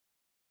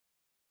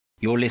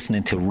You're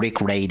listening to Rick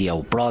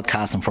Radio,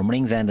 broadcasting from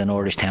Ringsend and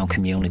Irishtown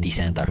Community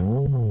Centre.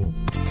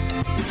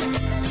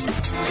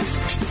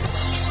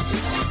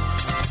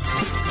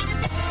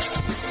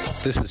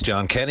 This is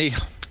John Kenny.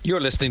 You're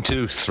listening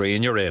to Three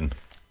and You're In.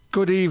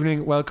 Good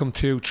evening, welcome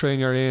to Three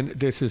and You're In.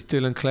 This is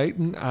Dylan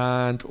Clayton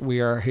and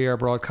we are here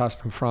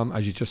broadcasting from,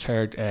 as you just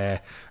heard,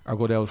 our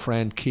good old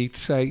friend Keith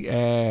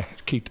say,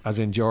 Keith as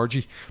in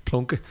Georgie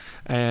Plunkett.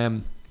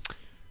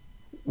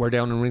 We're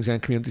down in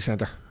Ringsend Community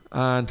Centre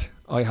and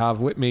I have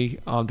with me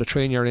on the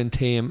Three and You're In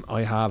team,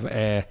 I have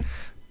the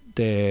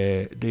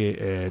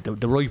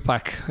right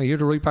back. Are you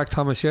the right back,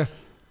 Thomas? Yeah?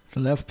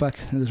 The left back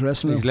in his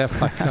wrestling. He's left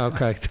back.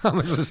 Okay.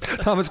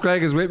 Thomas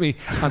Gregg is with me,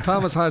 and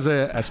Thomas has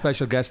a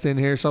special guest in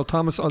here. So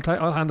Thomas,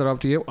 I'll hand it over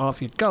to you.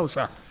 Off you go,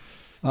 sir.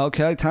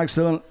 Okay, thanks,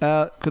 Dylan.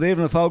 Good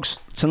evening, folks.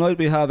 Tonight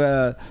we have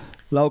a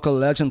local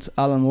legend,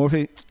 Alan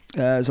Murphy.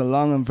 It's a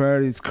long and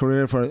varied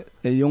career for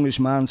a youngish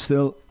man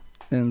still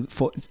in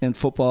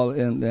football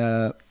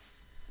in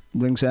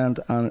Ringsend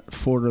and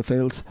further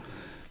afield.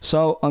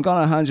 So I'm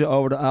going to hand you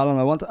over to Alan.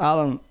 I want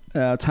Alan.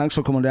 Thanks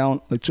for coming down.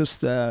 Can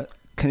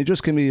you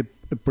just give me a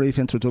brief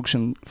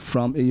introduction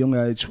from a young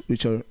age,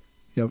 which are,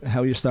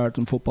 how you start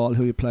in football,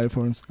 who you play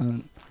for,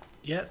 and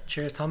yeah,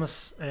 cheers,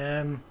 Thomas.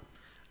 And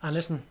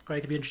listen,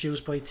 great to be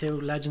introduced by two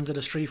legends of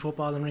the street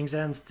football in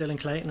Ringsend, Dylan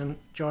Clayton and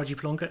Georgie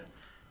Plunkett.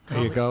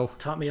 There you go.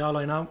 Taught me all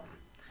I know.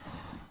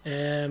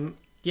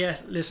 Yeah,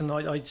 listen,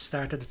 I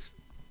started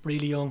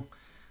really young.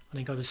 I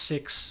think I was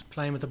 6,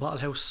 playing with the Bottle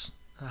House.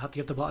 I had to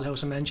give the Bottle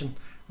House a mention.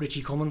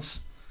 Richie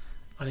Cummins.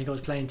 I think I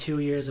was playing 2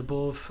 years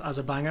above as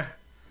a banger.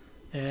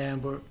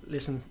 But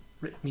listen,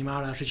 my ma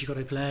asked Richie could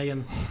I play,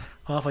 and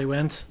off I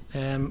went.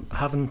 I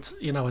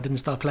didn't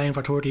stop playing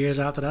for 30 years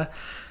after that.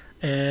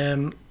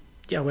 I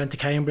went to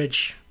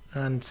Cambridge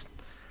and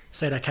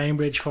stayed at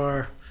Cambridge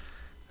for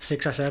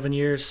 6 or 7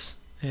 years.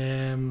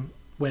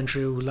 Went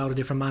through a lot of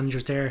different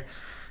managers there.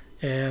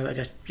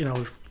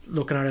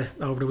 Looking at it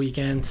over the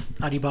weekend,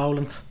 Addy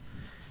Boland,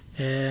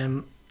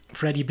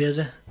 Freddie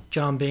Bizza,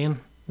 John Bean,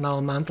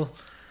 Noel Mantle.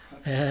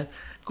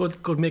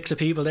 Good mix of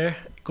people there,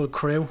 good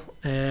crew.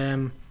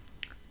 And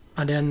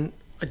then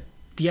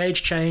the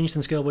age changed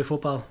in schoolboy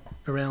football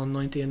around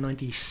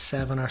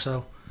 1997 or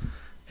so,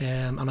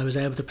 and I was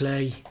able to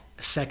play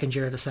a second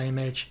year at the same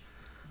age.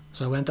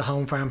 So I went to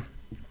Home Farm,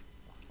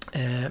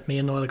 me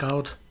and Noel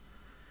Gold,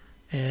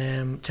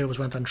 two of us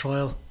went on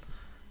trial,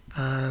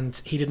 and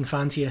he didn't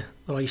fancy it,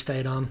 so I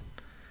stayed on.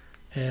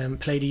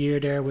 Played a year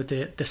there with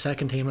the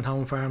second team at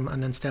Home Farm,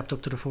 and then stepped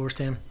up to the first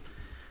team.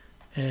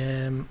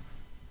 Yeah,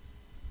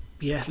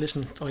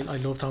 listen, I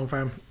loved Home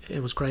Farm.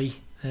 It was great.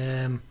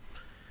 The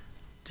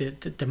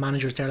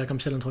managers there, like I'm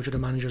still in touch with the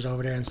managers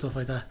over there and stuff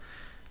like that.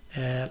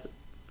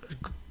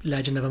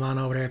 Legend of a man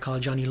over there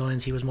called Johnny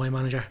Lyons. He was my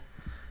manager,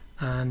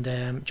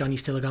 and Johnny's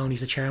still going. He's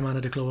the chairman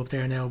of the club up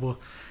there now. But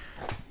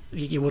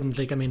you wouldn't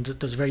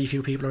there's very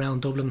few people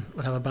around Dublin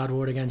would have a bad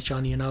word against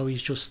Johnny.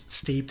 He's just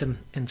steeped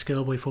in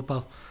schoolboy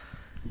football.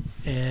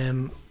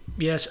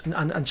 Yes,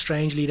 and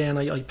strangely then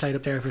I played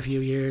up there for a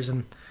few years,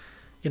 and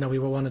we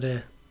were one of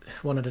the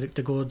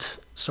good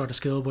sort of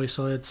schoolboy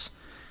sides.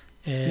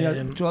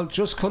 Well,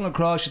 just cutting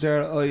across you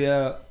there,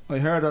 I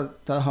heard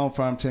that Home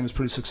Farm team is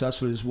pretty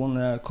successful. He's won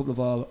a couple of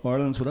All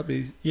Irelands. Would that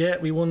be? Yeah,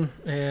 we won.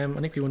 I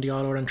think we won the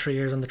All Ireland 3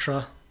 years on the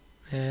trot.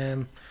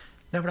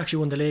 Never actually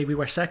won the league. We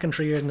were second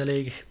 3 years in the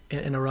league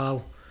in a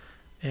row.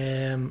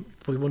 We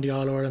won the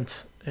All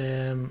Ireland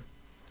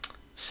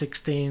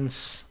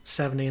 16s,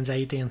 17s,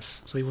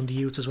 18s. So we won the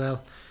youths as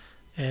well.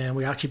 We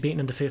were actually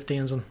beaten in the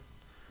 15s one.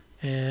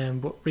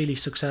 But really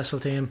successful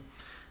team.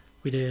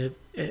 We did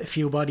a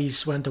few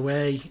bodies went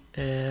away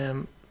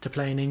to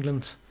play in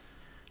England,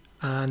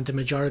 and the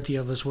majority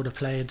of us would have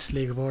played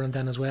League of Ireland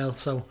then as well.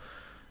 So,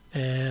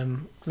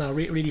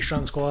 really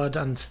strong squad,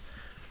 and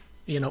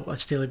I'd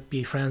still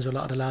be friends with a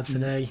lot of the lads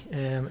today.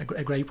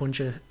 A great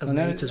bunch of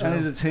mates as well. Any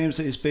of the teams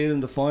that you beat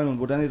in the final,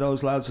 would any of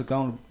those lads have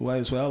gone away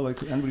as well?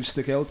 Like anybody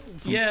stick out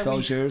from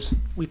those years?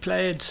 We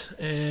played.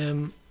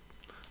 I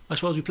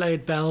suppose we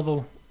played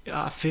Belleville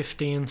at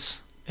 15s,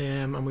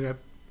 and we were.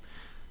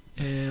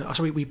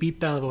 We beat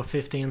Belleville at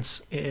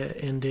 15s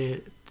in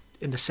the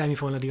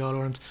semi-final of the All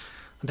Ireland,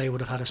 and they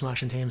would have had a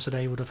smashing team. So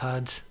they would have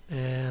had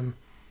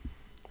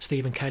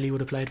Stephen Kelly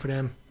would have played for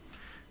them.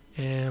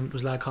 There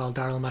was a lad called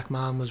Daryl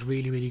McMahon, was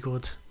really, really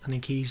good. I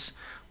think he's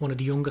one of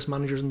the youngest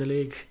managers in the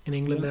league in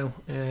England now.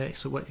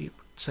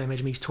 Same age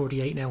as me, he's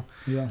 38 now.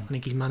 Yeah. I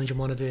think he's managing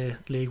one of the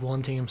League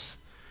One teams.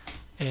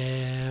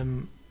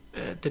 Did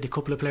a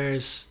couple of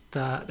players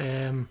that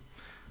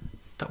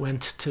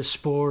went to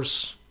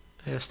Spurs.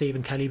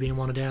 Stephen Kelly being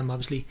one of them,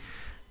 obviously,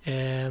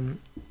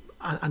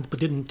 but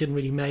didn't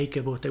really make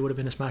it, but they would have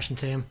been a smashing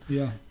team.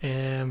 Yeah.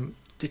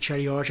 The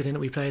Cherry Orchard team that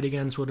we played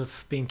against would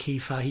have been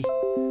Keith Fahey.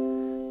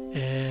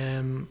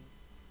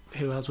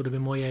 Who else would have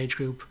been my age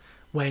group?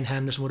 Wayne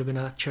Henderson would have been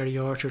at Cherry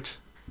Orchard.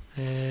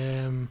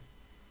 Trying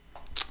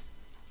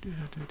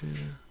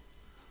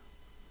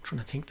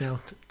to think now.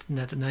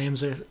 The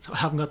names I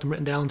haven't got them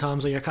written down, Tom.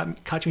 So you're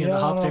catching me in the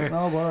hop there.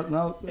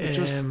 No.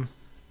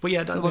 But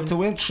yeah, But to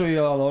win 3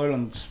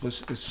 All-Irelands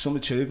was some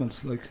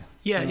achievement. Like,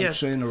 yeah, you know, yeah.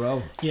 3 in a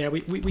row. Yeah,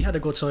 we had a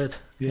good side.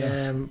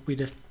 Yeah. We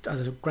did,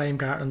 as Graham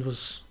Gartland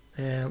was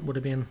would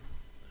have been.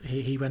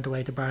 He went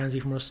away to Barnsley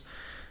from us.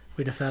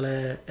 We had a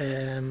fella,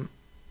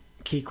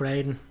 Keith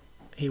Graydon.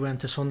 He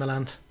went to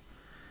Sunderland.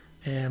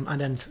 And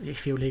then a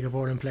few League of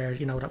Ireland players.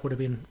 You know, that would have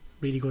been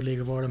really good League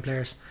of Ireland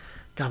players.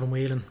 Gavin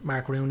Whelan,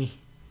 Mark Rooney,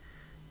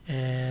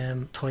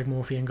 Tyke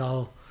Murphy in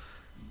goal.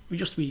 A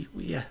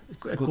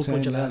good bunch team,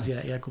 of lads.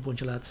 Yeah, good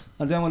bunch of lads.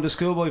 And then when the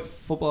schoolboy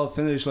football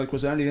finished, like,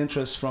 was there any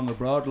interest from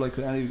abroad? Like,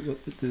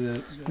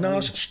 No,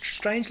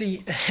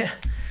 strangely,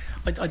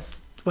 I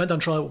went on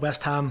trial with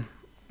West Ham,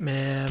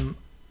 and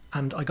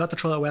I got the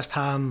trial at West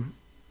Ham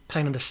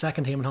playing in the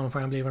second team at home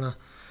farm, believe it or not.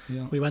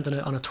 Yeah. We went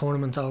on a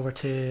tournament over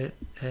to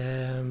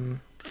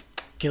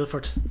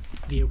Guildford,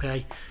 the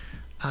UK,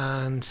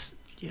 and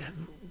yeah,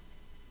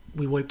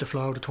 we wiped the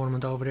floor of the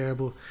tournament over there.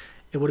 But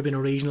it would have been a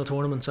regional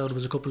tournament, so there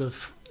was a couple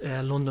of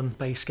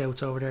London-based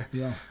scouts over there,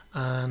 Yeah.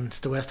 and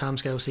the West Ham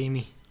scouts see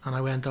me, and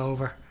I went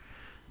over,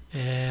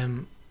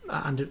 and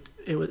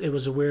it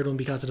was a weird one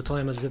because at the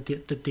time, as I said,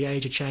 the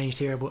age had changed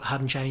here, but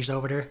hadn't changed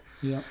over there.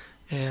 Yeah.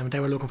 They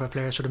were looking for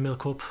players for the Milk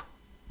Cup,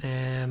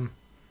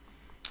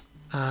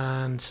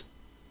 and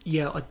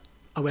yeah,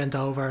 I went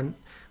over and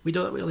we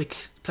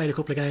played a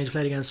couple of games. We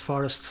played against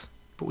Forest,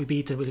 but we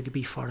beat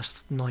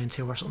Forest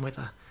 9-2 or something like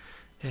that.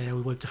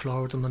 We wiped the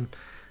floor with them, and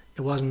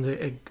it wasn't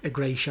a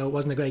great show. It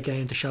wasn't a great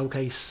game to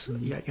showcase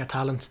your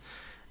talent.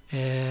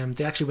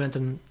 They actually went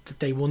and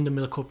they won the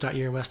Milk Cup that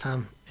year, West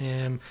Ham.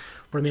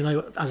 But I mean,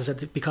 as I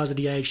said, because of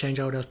the age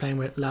changeover, I was playing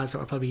with lads that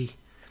were probably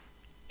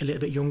a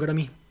little bit younger than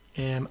me,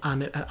 and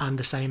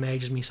the same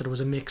age as me. So there was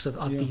a mix of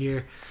the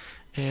year.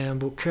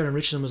 But Kieran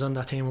Richardson was on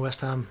that team with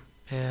West Ham,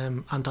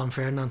 and Don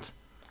Ferdinand.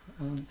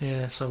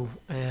 Yeah, so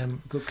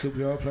Good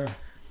QPR player.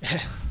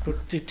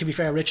 but to be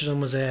fair, Richardson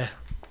was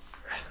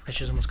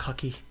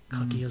cocky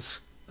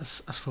as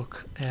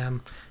fuck.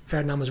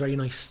 Ferdinand was very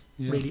nice,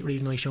 really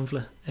nice young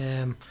fella.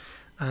 And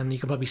you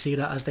can probably see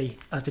that as they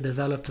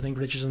developed. I think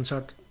Richardson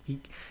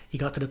he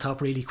got to the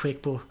top really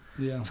quick, but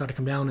sort of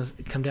come down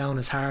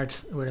as hard,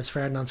 whereas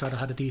Ferdinand sort of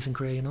had a decent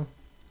career, you know.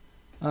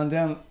 And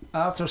then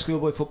after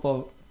schoolboy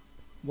football,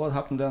 what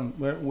happened then?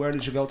 Where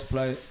did you go to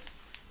play?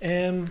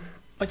 I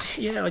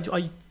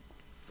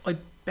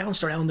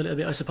bounced around a little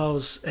bit, I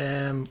suppose,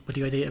 with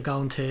the idea of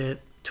going to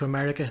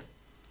America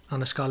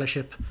on a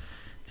scholarship.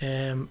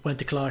 Went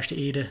to Closh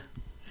to Ida,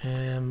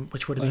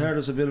 which would have been. I heard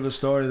there's a bit of a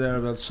story there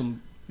about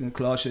some in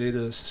Closh to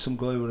Ida, some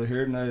guy with a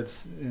hearing aid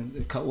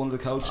in one of the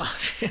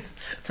coaches.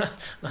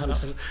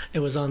 It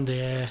was on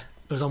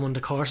one of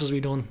the courses we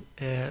done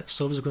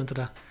subsequent to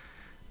that.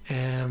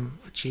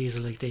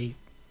 Jeez, like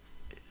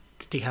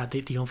they had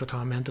the young for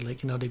tormented,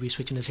 like, you know, they'd be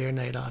switching his hearing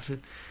aid off.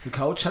 The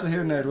coach had a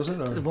hearing aid, was it?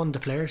 Or? One of the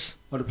players.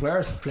 Oh, the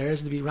players? The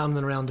players, they'd be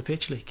rambling around the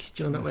pitch, like,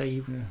 do you know, that way,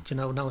 you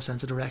know, no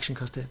sense of direction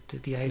because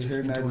the age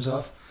hearing aid was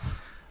off.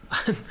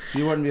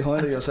 You weren't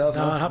behind it yourself?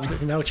 No,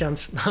 absolutely no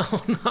chance. No,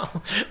 I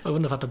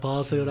wouldn't have had the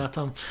balls to do that,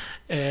 Tom.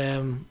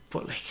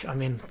 But like, I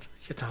mean,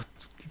 you'd have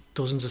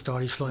dozens of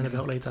stories flying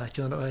about like that,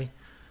 do you know that way?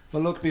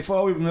 Well, look,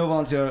 before we move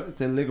on to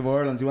the League of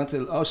Ireland, you went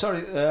to. Oh,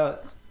 sorry, there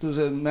was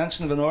a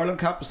mention of an Ireland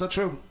cap. Is that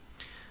true?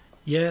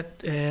 Yeah,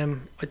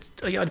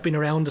 I'd been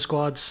around the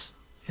squads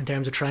in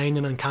terms of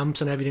training and camps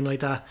and everything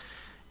like that,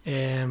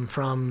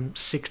 from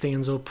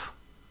 16s up.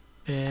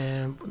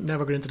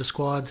 Never got into the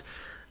squad.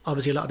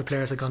 Obviously, a lot of the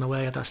players had gone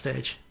away at that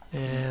stage.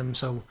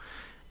 So,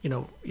 you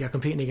know, you're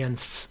competing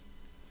against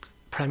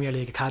Premier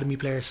League academy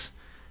players.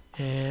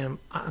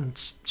 And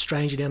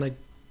strangely, then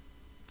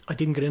I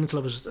didn't get in until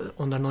I was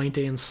under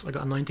 19s. I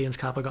got a 19s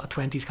cap. I got a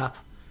 20s cap.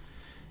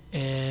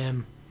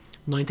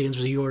 19s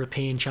was a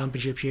European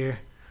Championships year,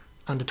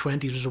 and the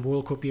 20s was a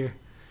World Cup year.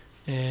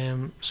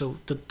 So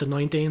the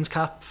 19s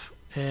cap,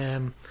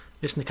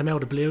 listen, it came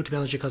out of the blue, to be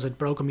honest, because I'd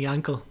broken my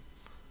ankle.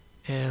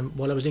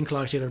 While I was in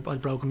Closh,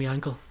 I'd broken my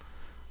ankle,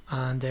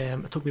 and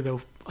it took me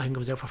about, I think I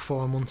was out for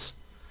 4 months.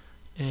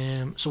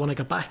 So when I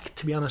got back,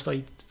 to be honest,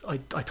 I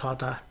thought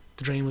that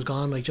the dream was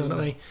gone, like, do you know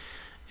what I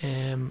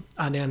mean?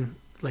 And then,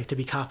 like, to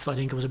be capped, I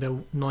think it was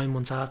about 9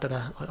 months after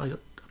that, I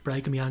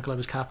breaking my ankle, I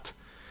was capped.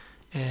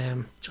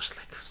 Just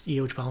like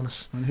huge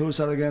bonus. And who was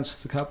that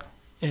against, the cap?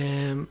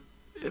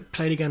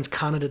 Played against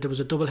Canada. There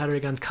was a double header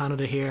against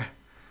Canada here,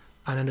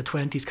 and then the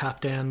 20s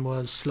cap then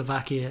was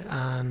Slovakia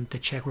and the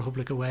Czech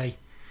Republic away.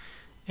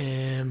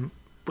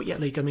 But yeah,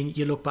 like, I mean,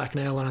 you look back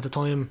now, and at the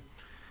time,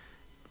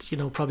 you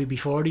know, probably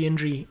before the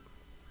injury,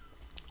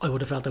 I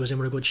would have felt I was in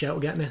with a good shout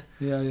of getting it.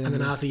 And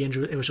then after the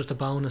injury, it was just a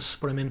bonus.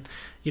 But I mean,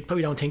 you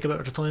probably don't think about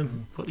it at the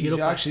time. But did you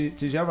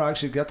ever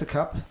actually get the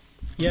cap?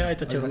 Yeah, I had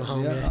the two at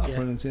home. Yeah,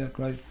 brilliant. Yeah,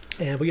 great.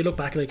 But you look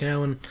back, like,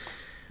 now, and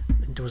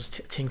there was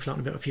a thing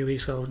floating about a few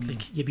weeks ago,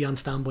 like, you'd be on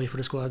standby for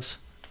the squads.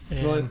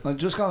 Right, I'm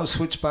just going to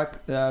switch back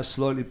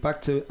slightly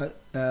back to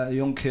a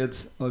young kid.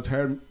 I've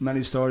heard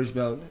many stories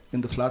about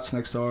in the flats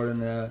next door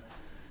in a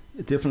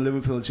different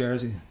Liverpool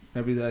jersey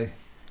every day.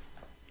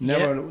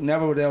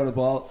 Never without a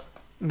ball.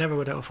 Never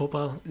without a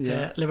football.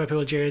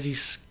 Liverpool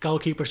jerseys,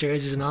 goalkeepers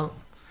jerseys and all.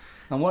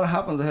 And what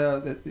happened here?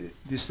 Do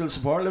you still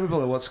support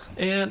Liverpool or what's?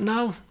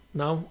 No.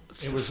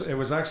 It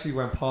was actually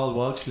when Paul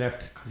Walsh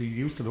left, because he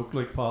used to look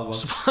like Paul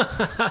Walsh.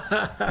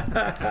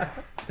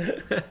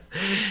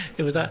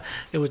 It was the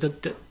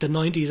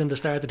 90s and the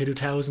start of the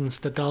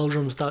 2000s, the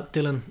doldrums that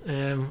Dylan.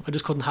 I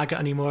just couldn't hack it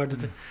anymore.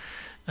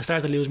 I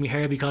started to lose my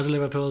hair because of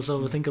Liverpool,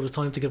 so I think it was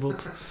time to give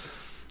up.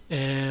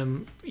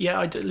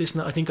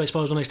 Listen, I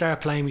suppose when I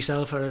started playing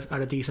myself at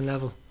a decent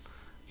level,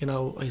 you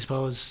know, I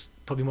suppose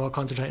probably more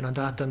concentrating on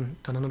that than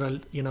another,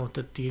 you know,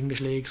 the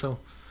English league. So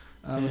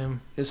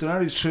is there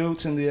any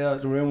truth in the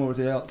rumour with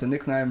the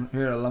nickname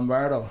here,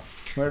 Lombardo?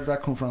 Where did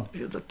that come from?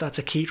 That's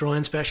a Keith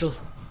Ryan special.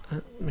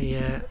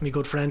 My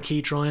good friend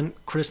Keith Ryan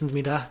christened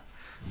me that.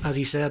 As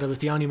he said, I was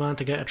the only man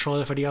to get a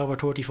trial for the over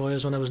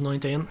 35s when I was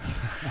 19.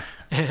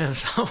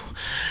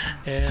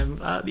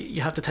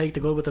 You have to take the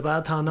good with the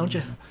bad, Tom, don't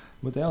you?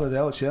 Without a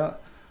doubt, yeah.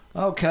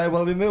 Okay,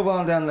 well, we move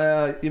on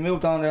then. You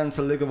moved on then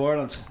to League of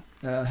Ireland.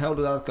 How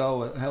did that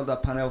go? How did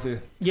that pan out for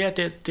you? Yeah,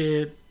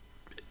 the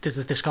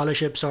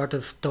scholarship sort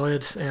of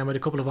died. I had a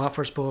couple of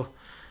offers, but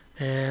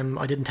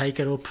I didn't take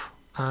it up,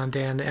 and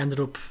then ended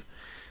up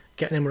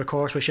getting in with a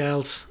course with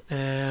Shells,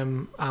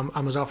 and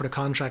was offered a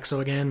contract.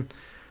 So again,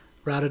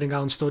 rather than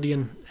going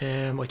studying,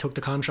 I took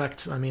the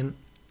contract. I mean,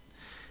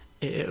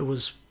 it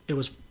was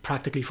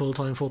practically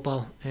full-time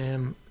football.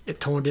 It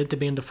turned into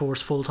being the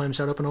first full-time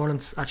setup in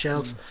Ireland at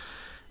Shells.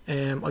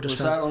 Was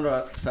that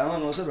under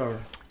Fallon, was it? Or?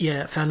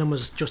 Yeah, Fallon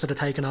was just at the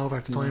taking over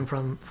at the time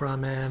from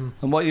and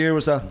what year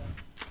was that?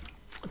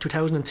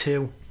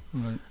 2002.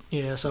 Right.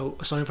 Yeah, so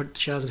I signed for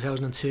Shells in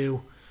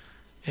 2002,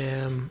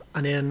 and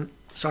then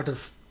sort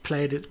of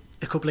played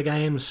a couple of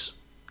games,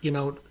 you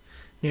know,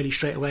 nearly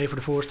straight away for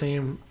the first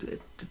team.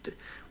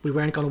 We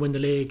weren't going to win the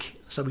league,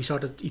 so he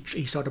sort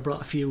of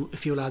brought a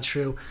few lads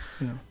through.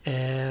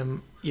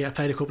 Yeah.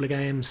 Played a couple of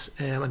games,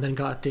 and then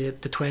got the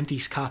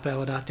 20s cap out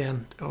of that,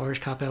 then Irish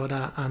cap out of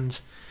that,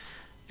 and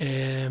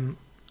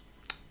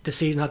the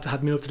season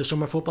had moved to the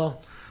summer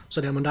football. So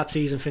then when that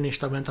season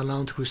finished, I went on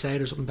loan to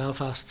Crusaders up in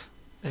Belfast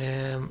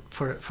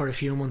for a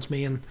few months.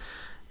 Me and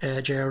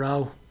Jerry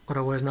Rowe,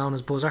 otherwise known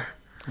as Buzzer.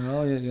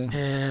 Oh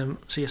yeah.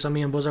 So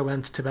me and Buzzer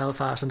went to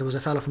Belfast, and there was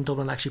a fella from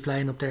Dublin actually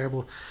playing up there.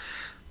 But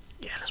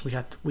yeah,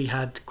 we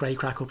had great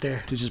crack up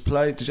there. Did you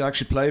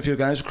actually play a few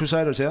games with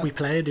Crusaders? Yeah, we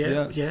played.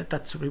 Yeah.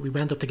 That's we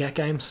went up to get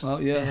games. Oh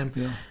yeah.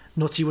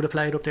 Nutsy would have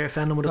played up there.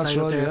 Fenlon would have played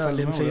up there for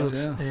Linfield.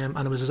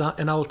 And it was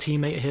an old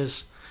teammate of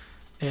his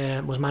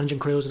was managing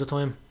Crews at the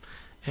time.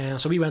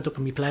 So we went up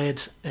and we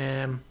played.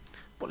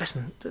 But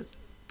listen,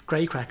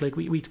 great crack. Like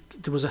we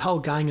there was a whole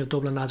gang of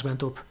Dublin lads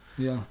went up.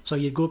 Yeah. So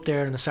you'd go up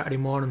there on a Saturday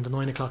morning, the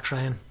 9 o'clock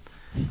train,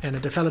 and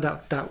the fella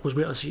that was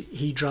with us,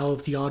 he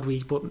drove the odd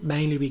week, but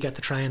mainly we get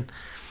the train.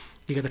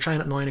 You get the train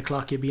at 9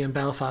 o'clock. You'd be in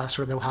Belfast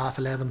for about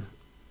 11:30.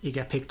 You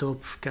get picked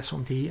up, get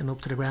something to eat, and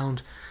up to the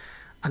ground.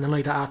 And then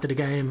like that after the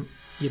game,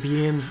 you'd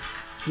be in.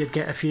 You'd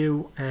get a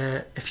few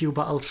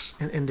bottles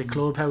in the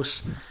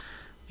clubhouse.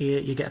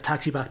 You get a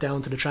taxi back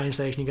down to the train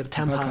station. You get a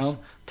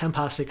 10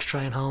 past 6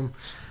 train home.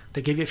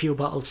 They give you a few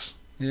bottles.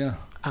 Yeah.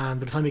 And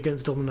by the time you get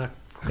into Dublin at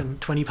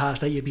 20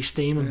 past 8, you'd be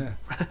steaming,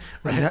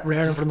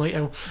 raring for the night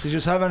out. Did you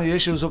just have any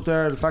issues up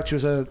there? The fact you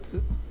was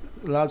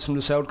lads from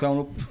the south going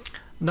up?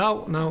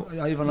 No.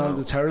 Even on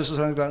the terraces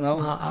or anything like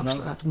that? No,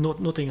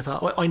 absolutely nothing at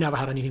all. I never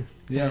had anything.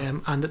 Yeah.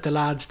 And the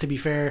lads, to be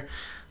fair,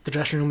 the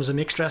dressing room was a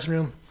mixed dressing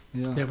room.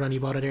 Yeah. Never any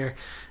bother there.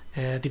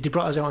 They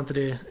brought us out onto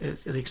the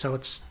league, so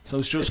it's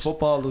just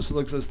football.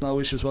 There's no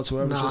issues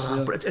whatsoever.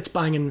 No, but it's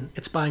banging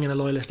a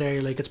loyalist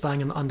area. Like it's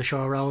banging on the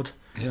Shaw Road.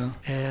 Yeah.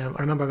 I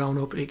remember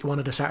going up one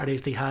of the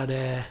Saturdays. They had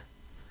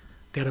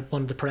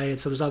one of the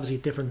parades. So there's obviously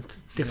different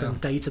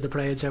dates of the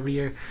parades every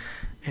year.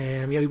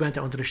 We went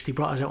out they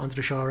brought us out onto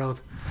the Shaw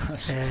Road.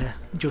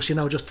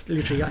 Just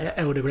literally out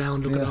of the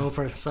ground looking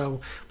over.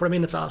 So, but I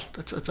mean, it's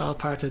all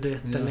part of the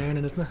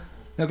learning, isn't it?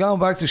 Now going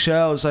back to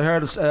Shells, I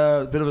heard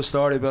a bit of a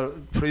story about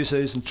a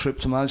pre-season trip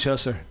to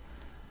Manchester.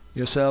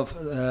 Yourself,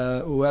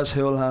 Wes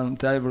Houlihan,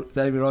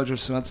 Davy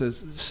Rogers went to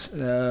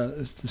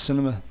the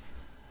cinema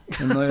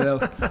a night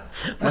out.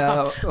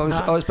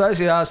 I was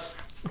basically asked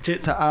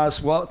to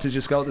ask, what did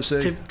you go to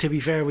see? To be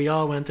fair, we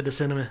all went to the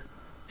cinema.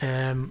 We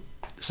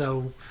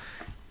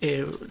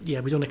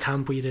done a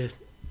camp. We did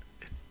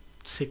a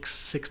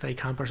 6-day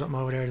camp or something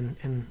over there.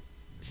 In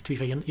to be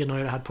fair,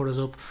 United had put us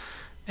up.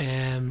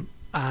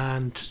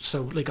 And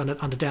so like on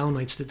the down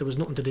nights there was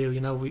nothing to do, we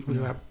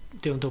were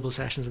doing double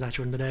sessions and that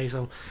during the day.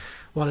 So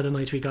one of the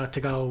nights we got to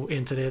go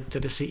into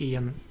the city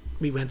and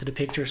we went to the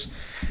pictures.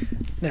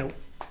 Now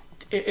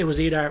it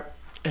was either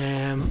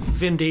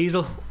Vin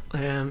Diesel,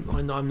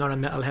 I'm not a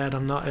metalhead,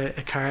 I'm not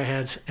a car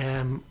head,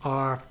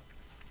 or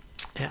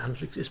and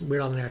we're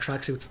all in our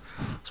tracksuits,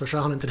 so we're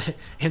thrown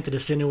into the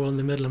cinema in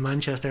the middle of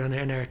Manchester in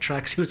our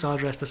tracksuits, all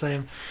dressed the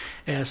same.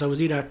 So it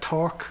was either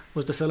Torque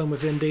was the film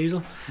with Vin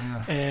Diesel,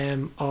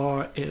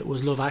 or it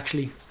was Love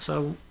Actually.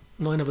 So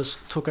 9 of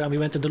us took it and we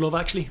went into Love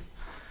Actually.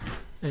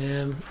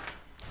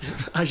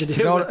 As you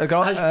do, a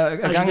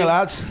gang of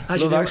lads.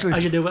 As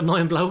you do with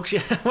 9 blokes.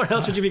 Yeah, where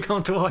else would you be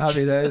going to watch?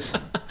 Happy days.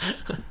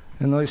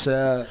 A nice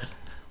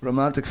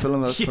romantic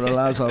film for the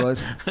lads, all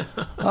right.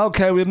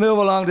 Okay, we move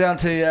along down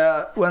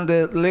to when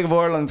the League of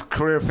Ireland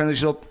career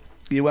finished up.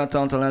 You went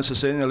on to Leinster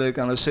Senior League,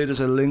 and I see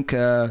there's a link.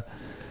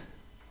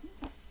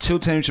 2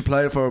 teams you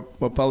played for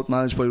were both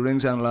managed by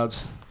Ringsend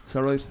lads. Is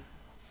that right?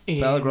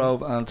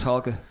 Belgrove and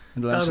Talca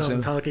in the Leinster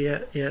Senior.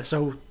 Talca, yeah.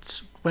 So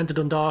went to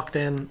Dundalk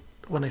then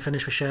when I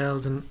finished with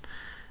Shells, and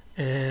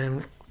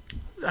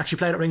actually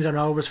played at Ringsend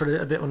Rovers for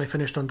a bit when I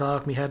finished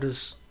Dundalk. My head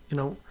was,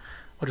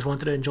 I just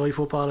wanted to enjoy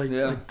football.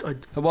 How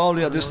old are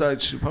you at this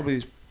stage?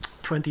 Probably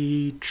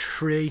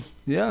 23.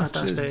 Yeah, at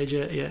that stage.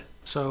 Yeah.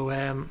 So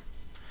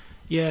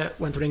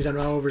went to Ringsend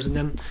Rovers, and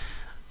then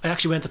I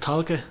actually went to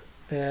Talca.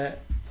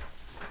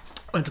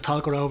 Went to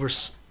Talca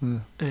Rovers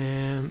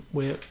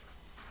with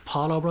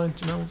Paul O'Brien.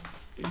 Do you know?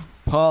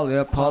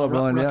 Paul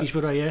O'Brien. Rocky's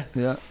brother. Yeah.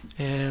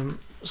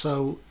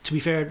 So to be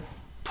fair,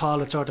 Paul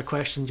had sort of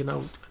questioned,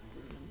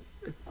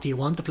 do you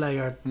want to play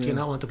or do you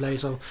not want to play?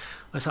 So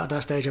I thought at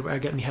that stage I better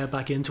get my head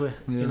back into it.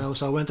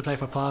 So I went to play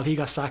for Paul. He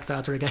got sacked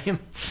after a game.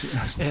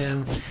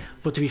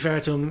 But to be fair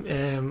to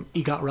him,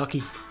 he got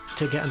Rocky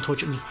to get in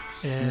touch with me.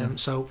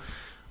 So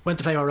went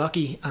to play with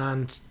Rocky,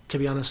 and to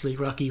be honest, like,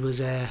 Rocky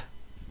was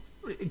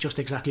just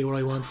exactly what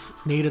I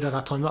needed at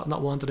that time.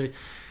 Not wanted to,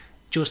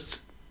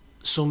 just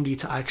somebody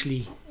to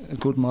actually a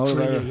good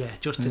motivator.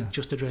 Just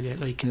to drill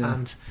you,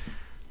 and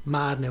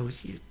mad now.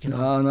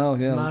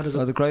 Mad I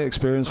had a great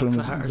experience with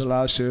him the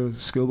last year.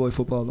 Schoolboy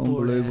football,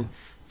 unbelievable.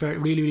 Very,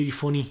 really, really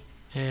funny.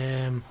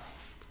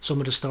 Some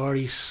of the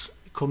stories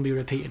couldn't be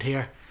repeated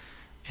here.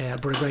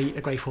 But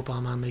a great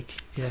football man,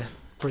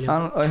 brilliant.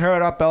 And I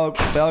heard at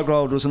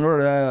Belgrove there was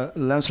another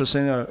Leinster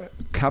Senior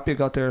cap you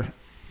got there.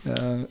 You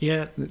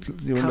were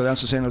in the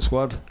Leinster Senior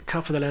squad.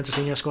 Cap for the Leinster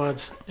Senior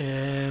squad.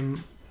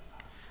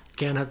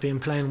 Again, had been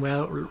playing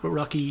well.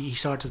 Rocky, he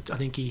started. I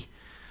think he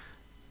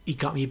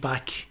got me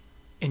back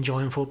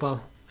enjoying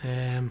football.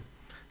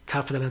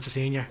 Cap for the Leinster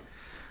Senior.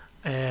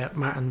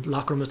 Martin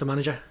Lockram was the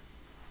manager,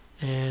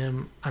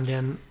 and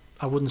then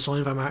I wouldn't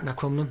sign for Martin at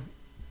Crumlin,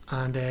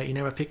 and he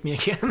never picked me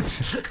again.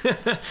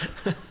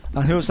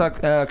 And who was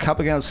that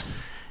cap against?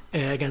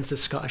 Against the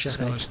Scottish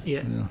FA.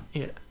 Yeah.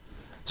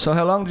 So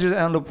how long did you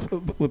end up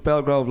with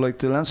Belgrove? Like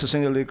the Leinster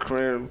Senior League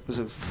career, was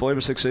it 5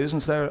 or 6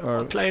 seasons there? Or?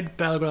 I played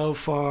Belgrove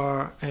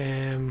for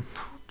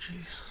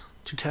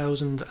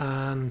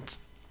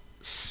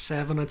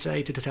 2007, I'd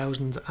say, to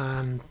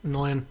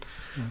 2009.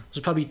 It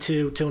was probably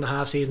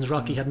 2.5 seasons.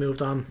 Rocky had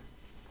moved on,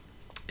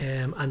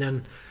 and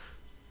then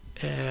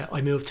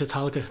I moved to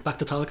Talca, back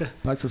to Talca.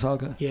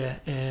 Yeah,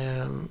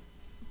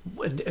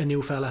 a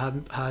new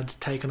fella had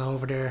taken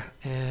over there.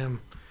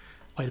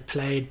 I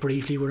played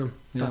briefly with him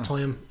that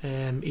time,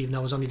 even though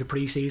it was only the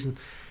pre-season.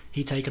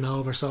 He'd taken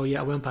over, so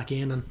I went back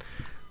in, and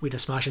we had a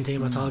smashing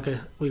team at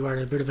Talca. We were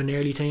a bit of an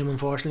early team,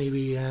 unfortunately.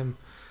 We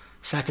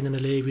second in the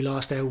league, we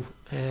lost out.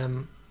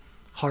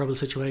 Horrible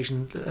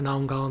situation, an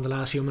own goal in the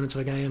last few minutes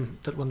of a game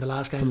that won the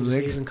last game of the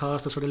season,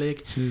 cost us for the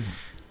league.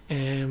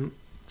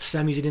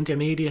 Semis at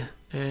intermediate,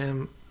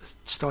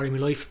 story of my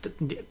life.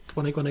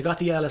 When I got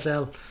the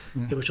LSL,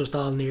 it was just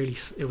all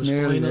nearlies. It was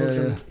finals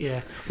and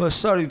Well,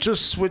 sorry,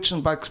 just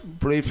switching back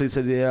briefly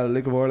to the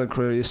League of Ireland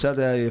career. You said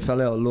you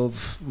fell out of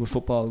love with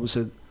football. Was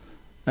it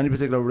any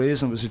particular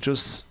reason? Was it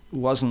just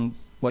wasn't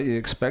what you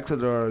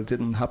expected, or it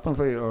didn't happen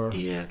for you? Or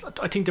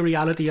I think the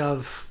reality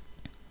of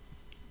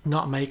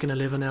not making a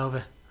living out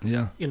of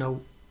it.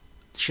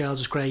 Shells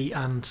was great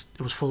and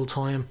it was full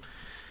time.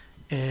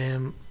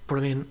 But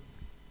I mean,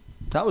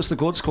 that was the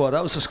good squad.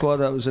 That was the squad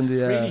that was in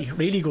the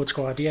really good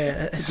squad.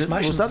 Yeah,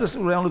 was that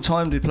around the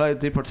time they played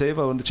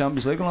Deportivo in the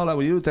Champions League and all that?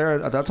 Were you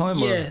there at that time?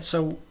 Yeah. Or?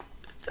 So,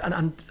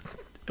 and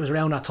it was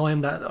around that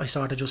time that I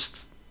started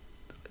just,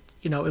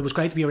 it was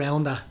great to be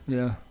around that.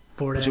 Yeah.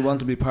 But you want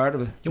to be part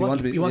of it. You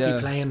want to be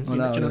playing.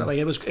 That way.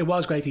 It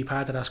was great to be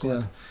part of that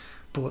squad.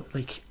 But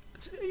like,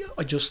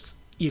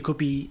 you could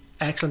be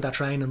excellent at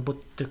training, but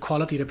the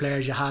quality of the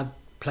players you had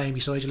playing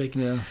beside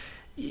you,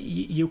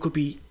 you could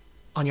be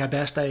on your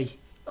best day.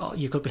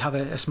 You could have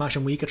a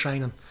smashing week of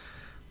training,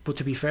 but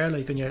to be fair,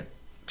 like when you're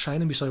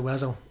training beside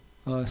Wezzo,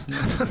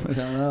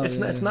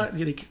 it's not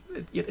like,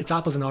 it's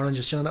apples and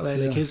oranges. You know that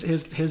way. Like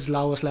his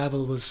lowest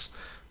level was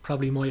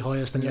probably my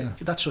highest, and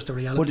that's just the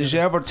reality. But did you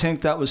ever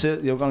think that was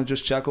it? You were going to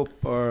just jack up,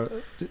 or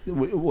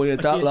were you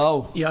that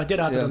low? Yeah, I did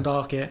after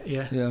Dundalk.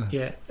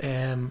 Yeah.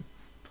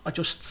 I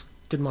just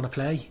didn't want to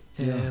play.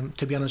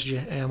 To be honest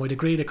with you, I'd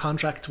agreed a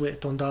contract with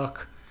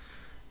Dundalk.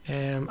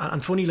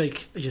 And funny,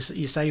 like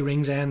you say,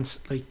 Ringsend,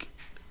 like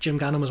Jim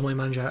Gannon was my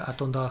manager at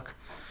Dundalk,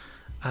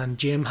 and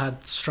Jim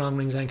had strong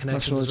Ringsend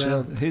connections as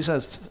well.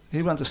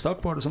 He went to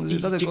Stockport or something.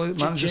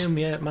 Jim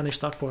managed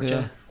Stockport,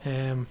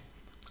 and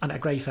a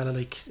great fella,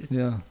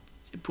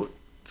 but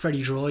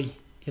very dry.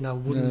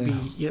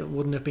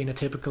 Wouldn't have been a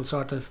typical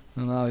sort of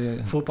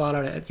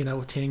footballer,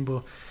 thing.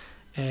 But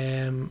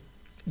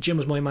Jim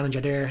was my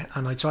manager there,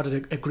 and I'd sort of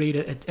agreed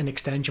an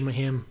extension with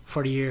him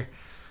for a year,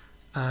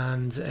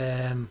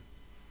 and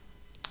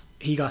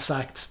he got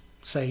sacked.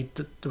 Say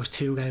there was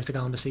 2 games to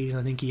go in the season.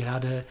 I think he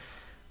had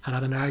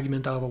an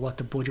argument over what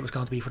the budget was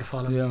going to be for the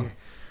following year.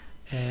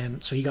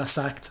 So he got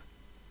sacked,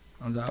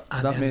 And that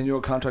then- mean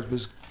your contract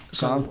was gone?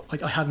 So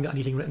I hadn't got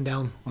anything written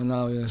down. I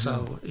know, yeah.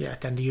 So yeah,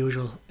 then the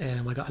usual.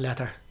 I got a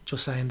letter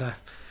just saying that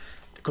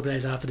a couple of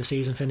days after the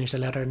season finished, a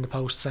letter in the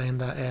post saying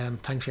that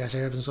thanks for your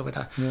service and stuff like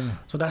that. Yeah.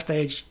 So at that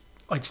stage,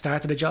 I'd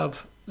started a job,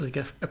 like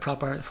a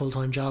proper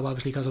full-time job,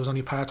 obviously, because I was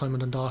only part-time in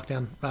Dundalk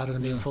then, rather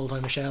than being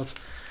full-time with Shells.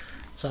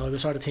 So I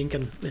was sort of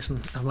thinking,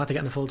 listen, I'm not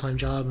getting a full-time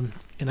job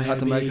in You had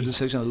to make a AIB.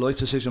 decision, a life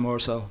decision more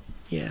so.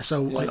 Yeah,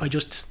 so Yeah.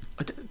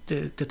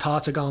 the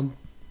thoughts of going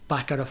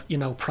back at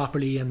it,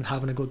 properly and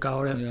having a good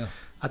go at it. Yeah.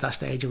 At that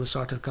stage, it was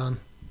sort of gone.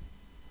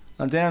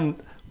 And then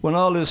when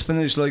all this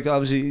finished, like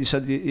obviously you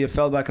said you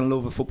fell back in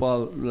love with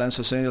football,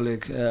 Leinster Senior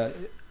League.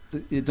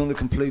 You'd done the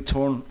complete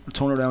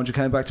turnaround. You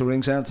came back to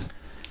Ringsend.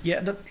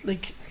 Yeah,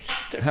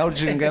 How did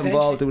you get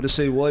involved with the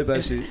CY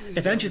basically?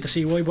 Eventually the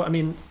CY, but I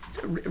mean,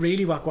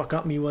 really what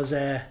got me was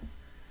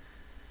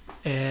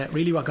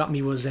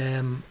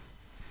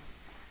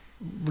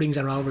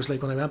Ringsend Rovers.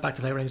 Like when I went back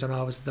to play Ringsend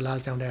Rovers, the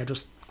lads down there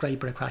just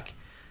great bit of crack.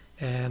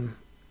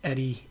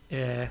 Eddie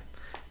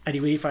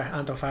Weaver,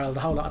 Anto Farrell, the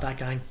whole lot of that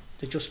gang.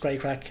 They just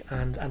great crack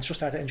and just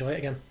started to enjoy it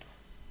again.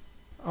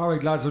 All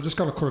right, lads, we're just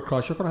going to cut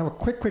across. We're going to have a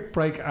quick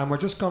break, and we're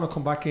just going to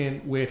come back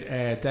in with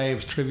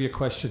Dave's trivia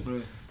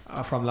question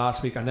from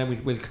last week, and then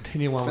we'll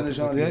continue on Finish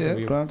with on, the yeah,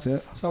 interview. Grant, yeah.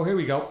 So here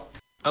we go.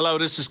 Hello,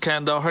 this is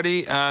Ken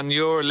Doherty, and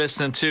you're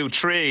listening to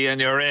 3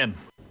 and you're in.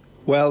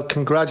 Well,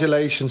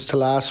 congratulations to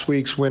last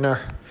week's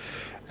winner,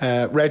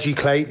 Reggie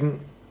Clayton,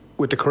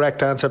 with the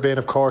correct answer being,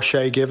 of course,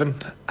 Shay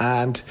Given.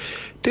 And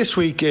this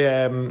week,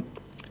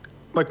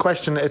 my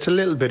question, it's a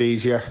little bit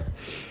easier.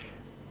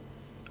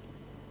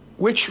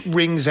 Which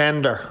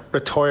Ringsender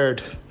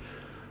retired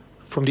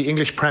from the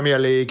English Premier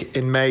League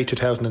in May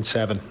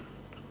 2007?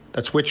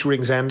 That's which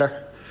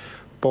Ringsender,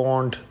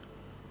 born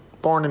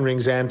in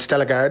Ringsend,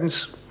 Stella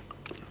Gardens.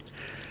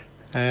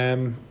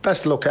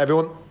 Best of luck to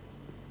everyone.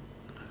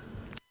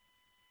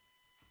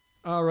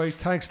 All right,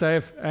 thanks,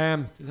 Dave. All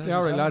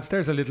right, lads,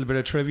 there's a little bit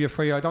of trivia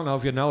for you. I don't know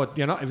if you know it.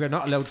 If you're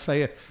not allowed to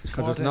say it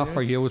because it's not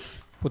for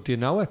use. But do you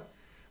know it?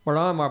 We're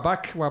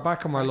back,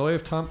 and we're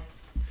live, Tom.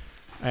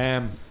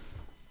 Next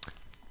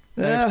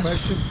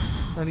question.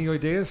 Any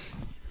ideas?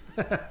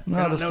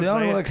 No, the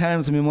only one that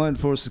came to my mind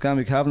first is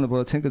Gammy Kavanagh, but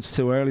I think it's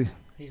too early.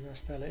 He's not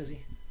Stella, is he?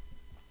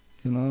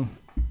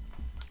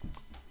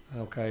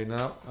 Okay,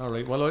 no. All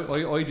right.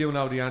 Well, I do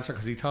know the answer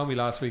because he told me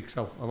last week,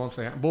 so I won't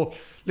say it. But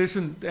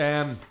listen,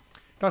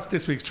 that's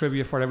this week's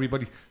trivia for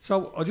everybody.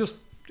 So I'll just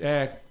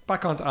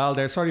back on to Al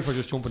there. Sorry for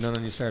just jumping in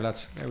on you there,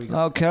 lads. There we go.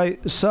 Okay,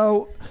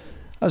 so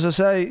as I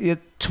say, you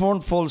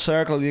turned full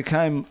circle. You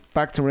came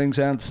back to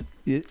Ringsend.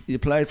 You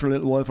played for a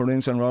little while for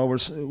Ringsend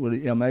Rovers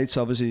with your mates,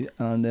 obviously,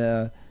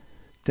 and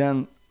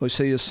then I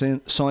see you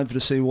signed for the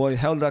CY.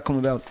 How did that come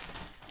about?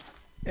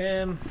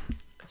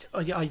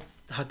 I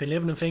had been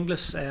living in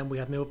Finglas, we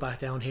had moved back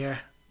down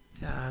here,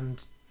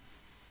 and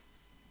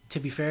to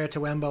be fair to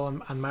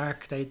Wembo and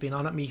Mark, they'd been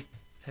on at me.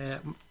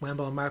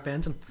 Wembo and Mark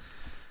Benson,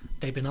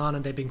 they'd been on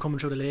and they'd been coming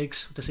through the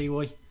leagues with the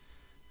CY.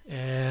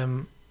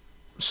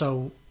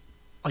 So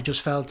I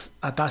just felt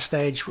at that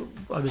stage,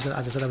 I was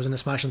in a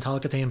Smash and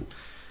Talca team,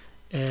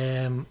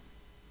 and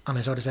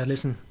I sort of said,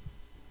 listen,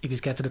 if you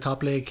get to the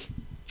top league,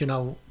 I'd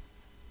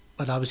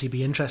obviously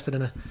be interested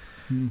in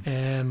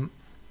it.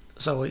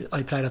 So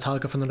I played at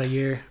Talca for another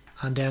year,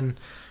 and then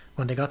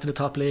when they got to the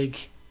top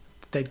league,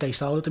 they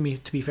sold it to me.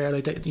 To be fair,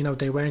 like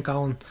they weren't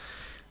going.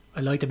 I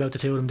liked about the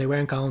two of them. They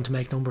weren't going to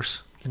make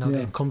numbers.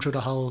 They'd come through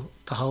the whole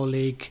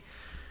league,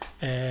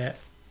 the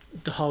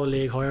whole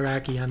league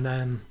hierarchy,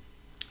 and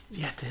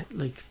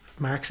like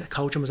Mark's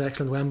coaching was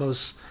excellent.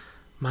 Wembo's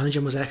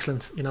managing was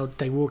excellent.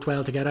 They worked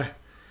well together.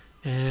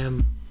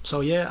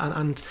 So yeah,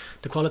 and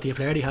the quality of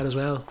player they had as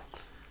well.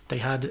 They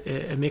had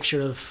a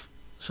mixture of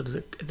sort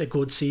of the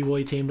good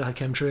CY team that had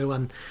come through,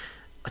 and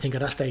I think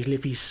at that stage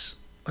Liffey's,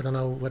 I don't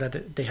know whether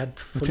they had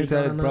fully I think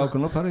they had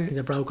broken up, hadn't they?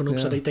 They're broken up,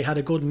 so they had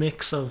a good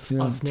mix of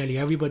nearly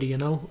everybody,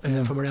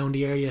 from around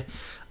the area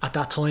at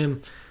that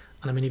time.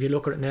 And I mean, if you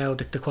look at it now,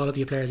 the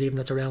quality of players even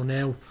that's around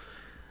now,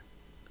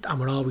 and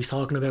we're always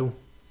talking about,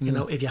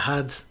 if you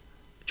had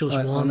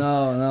just one,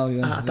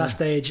 at that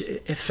stage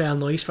it felt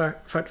nice for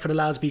the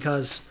lads,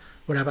 because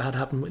whatever had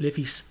happened with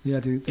Liffey's,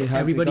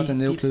 everybody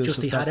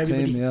just had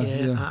everybody,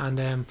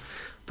 and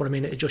but I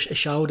mean, it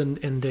showed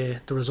in the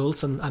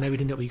results and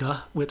everything that we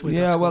got with that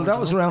well, squad, that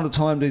was around the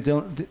time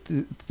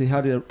they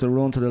had the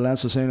run to the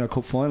Leinster Senior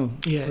Cup final.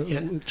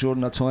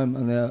 During that time,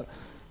 and I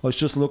was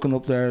just looking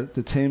up there,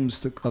 the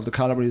teams of the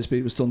calibre he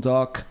beat was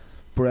Dundalk,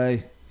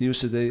 Bray,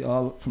 UCD,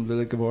 all from the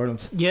League of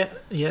Ireland.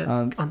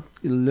 And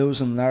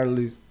losing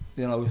narrowly,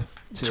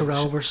 to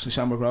Rovers, to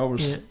Shamrock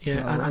Rovers.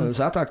 And I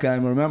was at that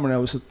game. I remember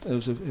now it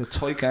was a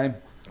tight game.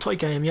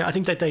 Yeah. I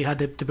think that they had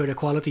the bit of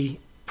quality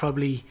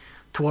probably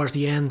towards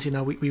the end.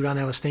 We ran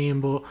out of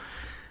steam, but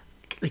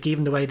like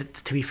even the way that,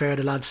 to be fair,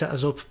 the lads set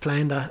us up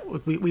playing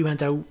that, we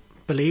went out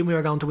believing we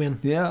were going to win.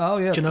 Yeah,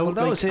 well,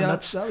 that was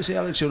the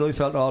attitude I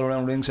felt all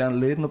around Ringsend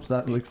leading up to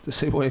that, like to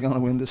see where you're going to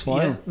win this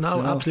final.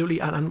 Absolutely,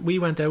 and we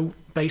went out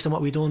based on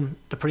what we'd done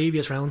the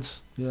previous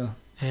rounds. Yeah.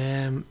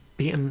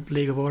 Beating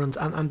League of Ireland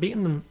and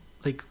beating them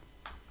like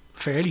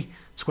fairly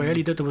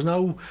squarely. There was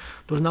no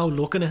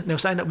luck in it. Now,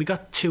 saying that, we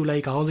got 2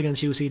 late goals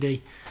against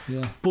UCD,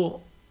 but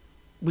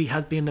we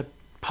had been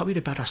probably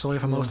the better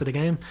side for most of the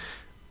game.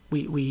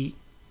 We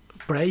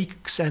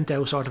Break sent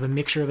out sort of a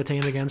mixture of a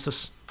team against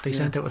us. They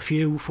sent out a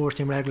few first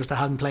team regulars that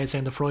hadn't played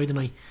since the Friday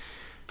night.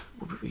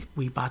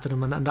 We battered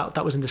them, and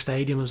that was in the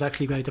stadium. It was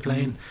actually great to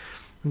play in.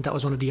 And that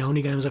was one of the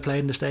only games I played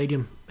in the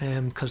stadium,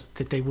 because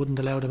they wouldn't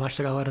allow the match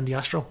to go out on the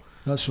Astro.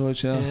 That's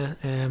right, yeah.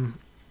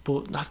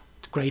 But that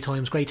great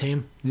times, great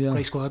team,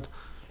 great squad.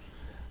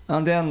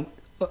 And then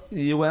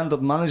you end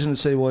up managing the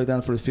CY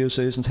then for a few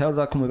seasons. How did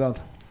that come about?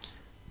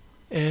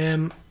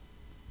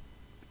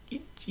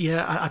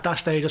 Yeah, at that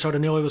stage I sort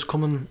of knew I was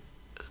coming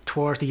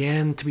towards the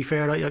end. To be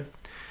fair,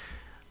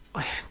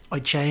 I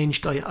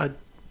changed. I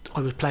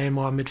was playing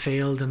more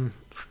midfield and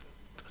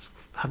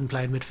hadn't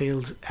played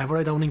midfield ever,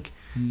 I don't think.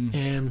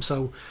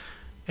 So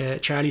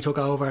Charlie took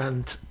over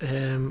and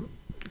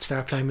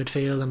started playing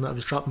midfield, and I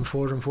was dropping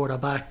further and further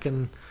back,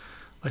 and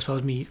I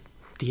suppose the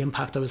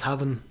impact I was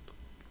having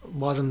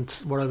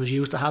wasn't what I was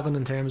used to having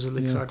in terms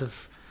of sort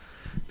of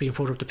being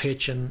further up the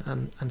pitch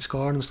and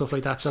scoring and stuff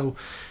like that. So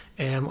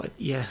I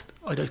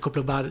had a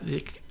couple of bad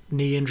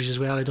knee injuries as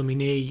well. I done my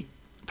knee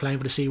playing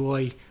for the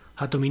CY,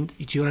 had done my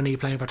other knee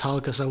playing for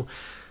Talca, so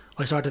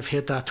I sort of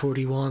hit that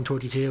 31,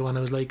 32, and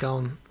I was like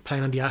going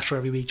playing on the Astro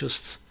every week.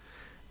 Just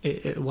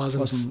it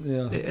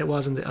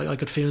wasn't. I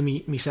could feel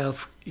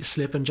myself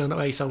slipping during that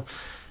way. So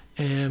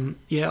I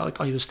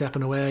was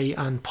stepping away,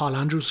 and Paul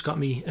Andrews got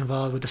me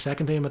involved with the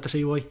second team at the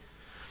CY.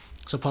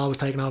 So Paul was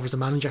taking over as the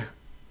manager,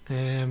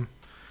 and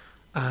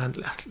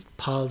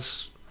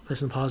Paul's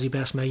your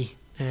best mate,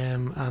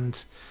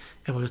 and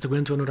if I was to go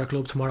into another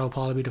club tomorrow,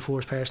 Paul would be the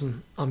first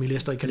person on my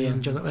list I'd get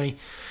in, during that way.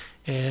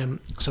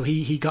 So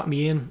he got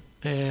me in,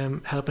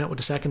 helping out with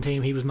the second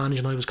team. He was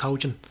managing, I was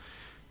coaching,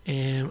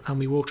 and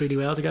we worked really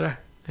well together.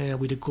 We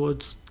had a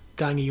good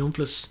gang of young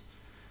fellas.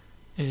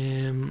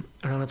 Around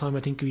the time,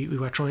 I think we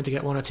were trying to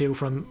get one or two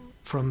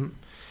from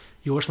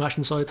your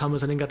smashing side,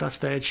 Thomas, I think, at that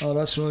stage. Oh,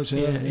 that's right.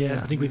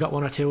 Yeah. I think we got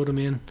one or two of them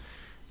in.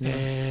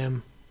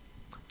 And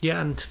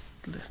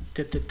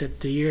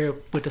the year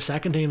with the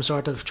second team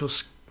sort of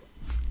just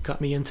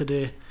got me into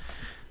the,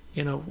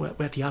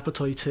 whet the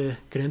appetite to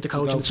get into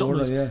coaching.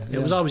 I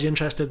was always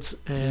interested.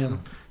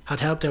 Had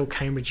helped out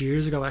Cambridge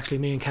years ago, actually.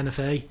 Me and Kenneth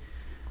A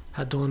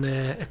had done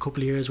a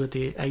couple of years with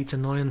the 8s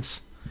and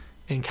 9s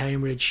in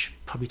Cambridge,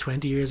 probably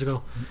 20 years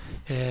ago.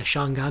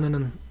 Sean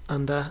Gannon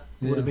and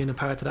would have been a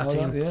part of that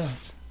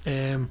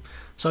team.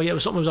 So it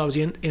was something I was always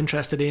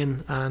interested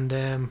in, and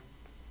and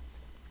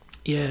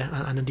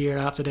in the year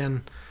after,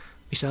 then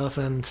myself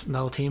and an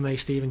old teammate,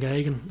 Stephen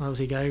Gagan,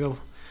 obviously Gago,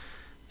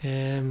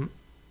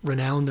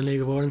 renowned in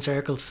League of Ireland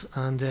circles,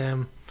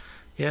 and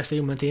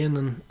Stephen went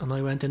in, and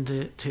I went in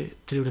to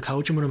do the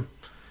coaching with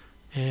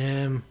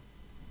him,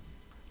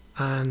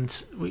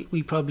 and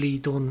we probably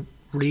done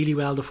really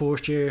well the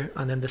first year,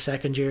 and then the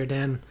second year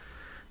then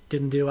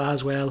didn't do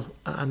as well,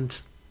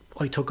 and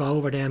I took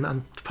over then,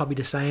 and probably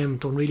the same,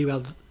 done really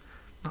well,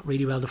 not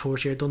really well the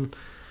first year, done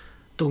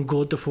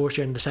good the first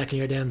year, and the second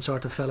year then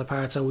sort of fell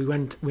apart. So we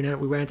weren't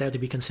able to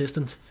be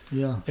consistent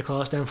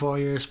across them 4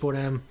 years, but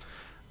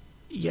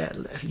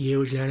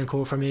huge learning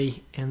curve for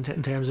me in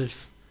terms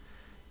of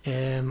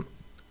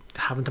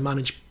having to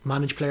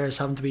manage players,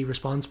 having to be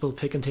responsible,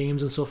 picking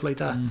teams and stuff like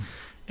that.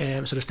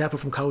 So the step up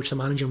from coach to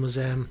managing was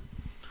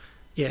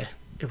it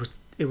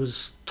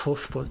was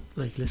tough, but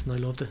listen, I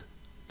loved it.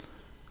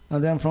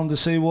 And then from the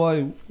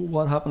CY,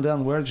 what happened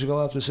then? Where did you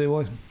go after the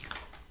CY?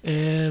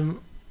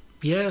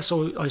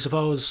 So I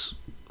suppose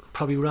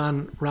probably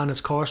ran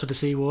its course with the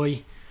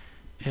CY.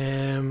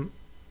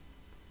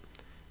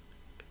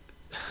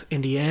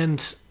 In the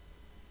end,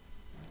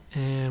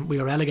 we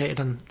were relegated,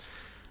 and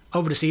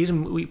over the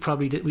season we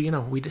probably did. We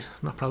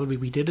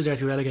did deserve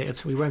to be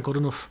relegated. We weren't good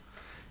enough.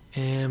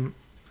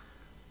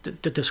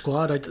 The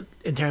squad,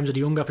 in terms of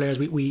the younger players,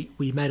 we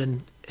made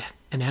an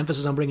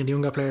emphasis on bringing the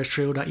younger players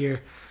through that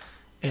year.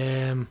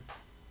 And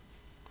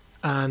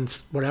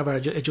whatever,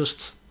 there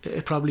was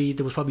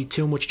probably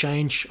too much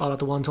change all at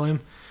the one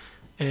time.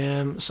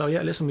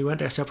 We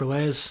went our separate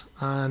ways,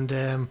 and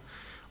I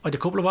had a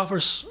couple of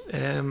offers,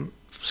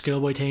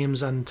 schoolboy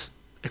teams and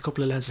a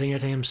couple of Leinster senior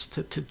teams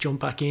to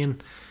jump back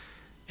in.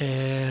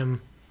 And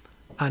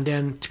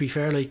then, to be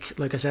fair,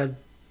 like I said,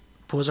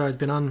 Buzzer had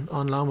been on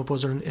loan with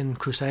Buzzer in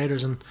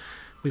Crusaders, and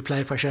we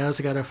played for Shells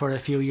together for a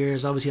few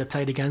years. Obviously I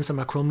played against them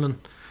at Crumlin,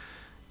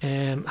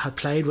 had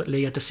played with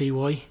Lee at the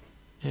CY,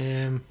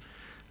 and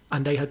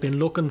they had been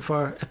looking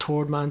for a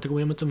third man to go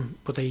in with them,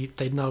 but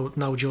they'd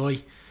no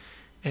joy.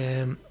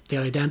 They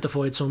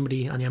identified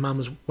somebody, and your man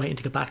was waiting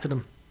to get back to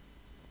them.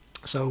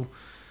 So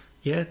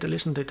I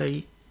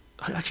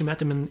actually met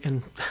them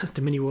in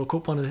the Mini World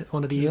Cup one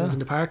of the evenings in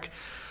the park,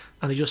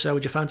 and they just said,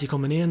 "Would you fancy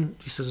coming in?"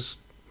 He says,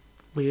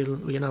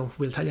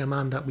 we'll tell your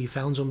man that we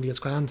found somebody that's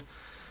grand.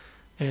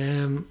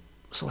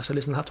 So I said,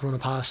 listen, I have to run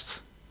it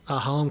past at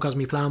home, because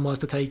my plan was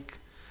to take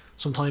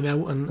some time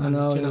out and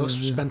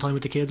spend time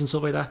with the kids and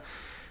stuff like that.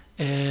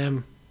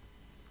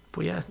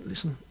 But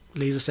listen,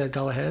 Lisa said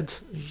go ahead.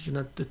 You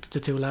know, the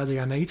two lads are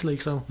your mates,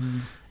 like, so.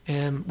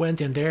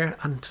 Went in there,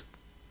 and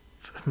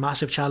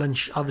massive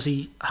challenge.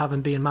 Obviously,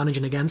 having been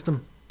managing against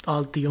them,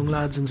 all the young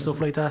lads and stuff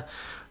like that.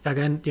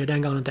 Again, you're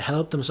then going in to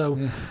help them, so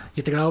you have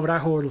to get over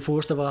that hurdle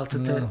first of all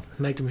to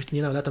make them,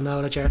 you know, let them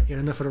know that you're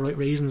in it for the right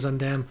reasons.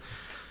 And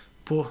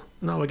but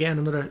no, again,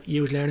 another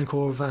huge learning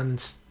curve,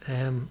 and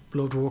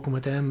loved working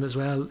with them as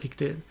well. Like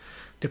the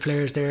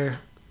players there,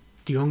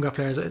 the younger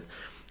players,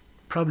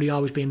 probably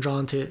always being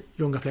drawn to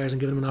younger players and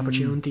giving them an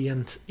opportunity,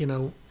 and you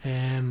know,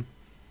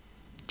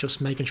 just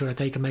making sure that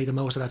they can make the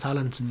most of their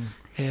talent.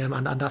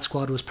 And that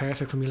squad was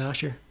perfect for me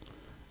last year.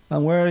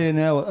 And where are you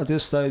now at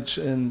this stage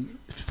in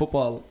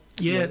football?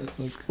 Yeah,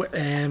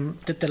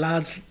 the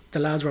lads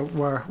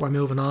were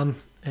moving on.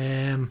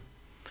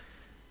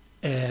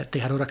 They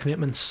had other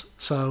commitments,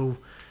 so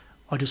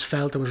I just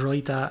felt it was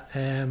right that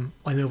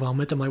I move on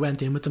with them. I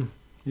went in with them.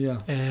 Yeah.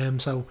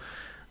 So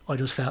I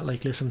just felt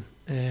like, listen,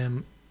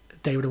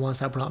 they were the ones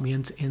that brought me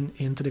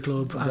into the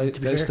club. And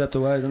they stepped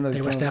away, didn't they?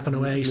 They were stepping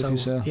away,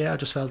 so yeah, I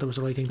just felt it was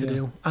the right thing to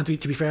do. And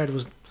to be fair, there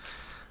was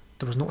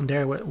nothing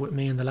there with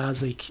me and the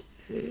lads, like,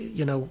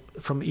 you know,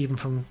 from in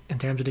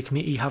terms of the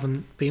committee,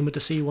 having been with the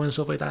C1 and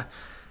stuff like that,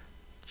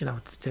 you know,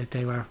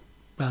 they were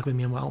welcoming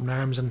me in with open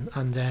arms,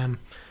 and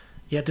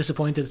yeah,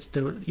 disappointed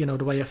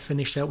the way I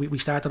finished out. We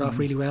started off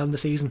really well in the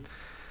season,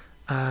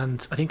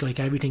 and I think, like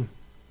everything,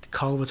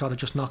 COVID sort of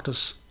just knocked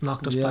us back.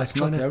 It's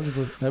knocked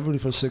everybody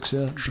for 6,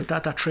 yeah.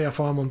 That 3 or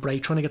 4 month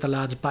break, trying to get the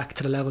lads back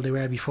to the level they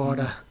were before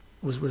that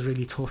was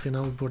really tough, you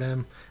know. But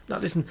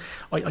listen,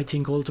 I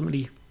think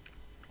ultimately,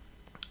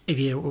 if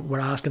you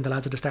were asking the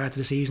lads at the start of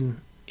the season,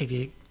 if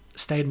you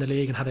stayed in the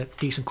league and had a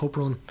decent cup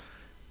run,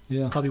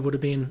 probably would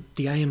have been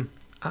the aim,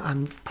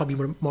 and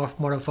probably more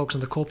of a focus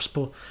on the cups.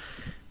 But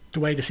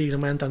the way the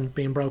season went and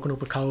being broken up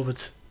with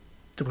COVID,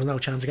 there was no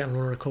chance of getting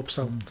another cup,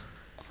 so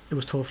it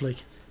was tough,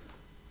 like.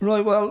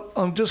 Right, well,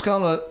 I'm just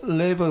going to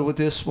leave it with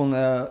this one.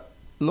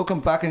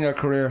 Looking back in your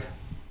career,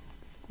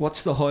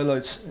 what's the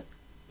highlights?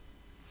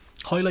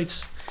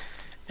 Highlights?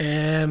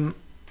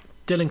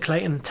 Dylan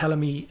Clayton telling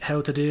me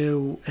how to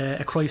do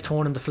a Christ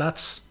turn in the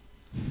flats.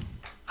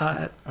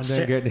 And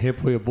then getting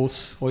hit by a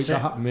bus. Why did that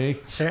happen to me?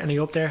 Certainly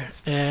up there.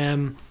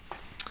 No,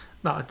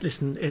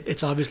 listen,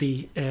 it's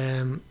obviously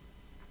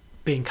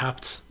being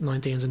capped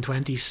 19s and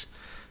 20s.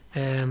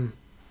 And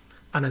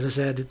as I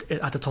said,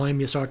 at the time,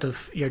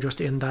 you're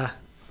just in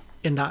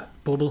that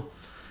bubble.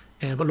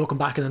 But looking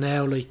back at it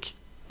now, like,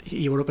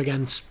 you were up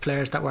against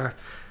players that were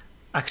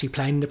actually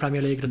playing in the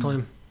Premier League at the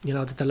time. You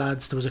know, the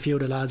lads, there was a few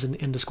of the lads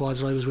in the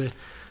squads that I was with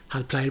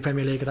had played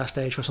Premier League at that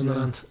stage for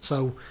Sunderland.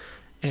 So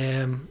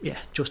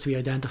just to be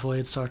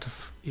identified, sort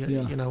of, you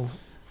know.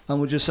 And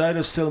would you say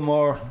there's still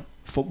more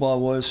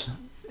football-wise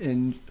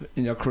in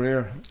your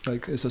career?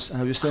 Like,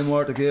 have you still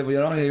more to give?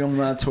 You're only a young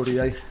man,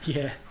 38.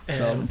 Yeah.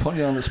 So I'm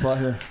putting you on the spot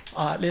here.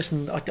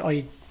 Listen,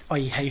 I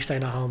hate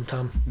staying at home,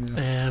 Tom.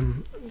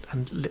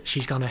 And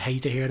she's gonna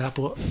hate to hear that,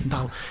 but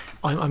no,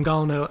 I'm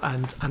going out,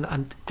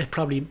 and it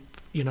probably,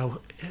 you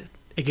know,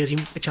 it gives you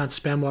a chance to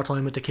spend more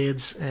time with the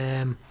kids.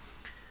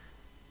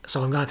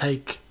 So I'm gonna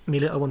take my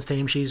little one's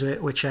team. She's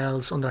with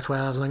Shells under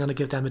 12s, and I'm gonna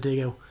give them a dig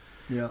out.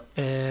 Yeah.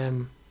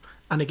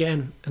 And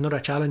again, another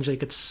challenge,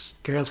 like, it's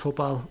girls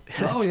football.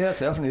 Oh yeah,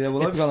 definitely. Yeah.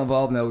 Well, I've got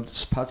involved now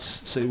with Pat's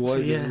CY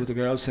with the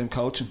girls team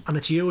coaching, and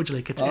it's huge.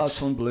 Like,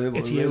 it's unbelievable.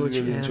 It's huge.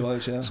 Really enjoy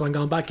it. Yeah. So I'm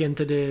going back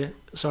into the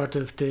sort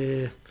of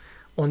the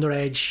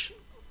underage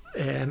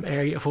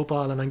area of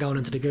football, and I'm going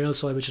into the girls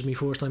side, which is my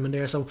first time in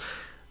there. So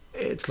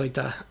it's like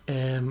that.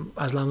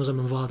 As long as I'm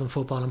involved in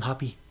football, I'm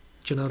happy.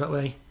 Do you know that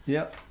way?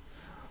 Yeah.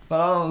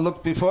 Well,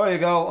 look, before you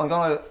go, I'm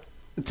gonna.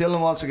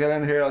 Dylan wants to get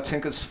in here. I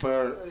think it's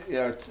for.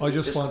 Yeah. I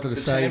just wanted to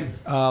say,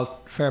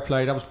 fair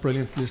play. That was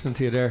brilliant listening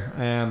to you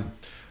there.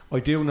 I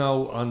do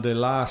know on the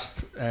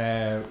last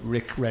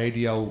Rick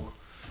Radio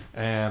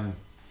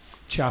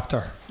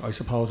chapter, I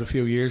suppose a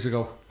few years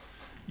ago,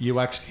 you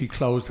actually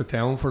closed it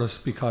down for us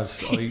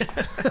because I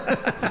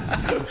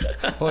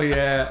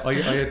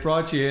had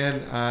brought you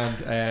in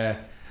and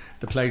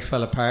the place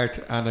fell apart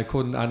and I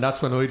couldn't, and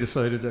that's when I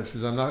decided this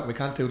is we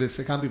can't do this.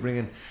 I can't be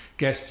bringing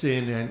guests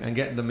in and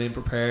getting them in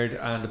prepared,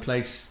 and the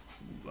place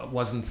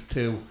wasn't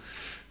to,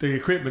 the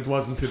equipment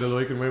wasn't to the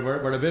like, and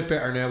we're a bit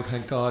better now,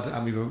 thank God,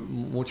 and we have a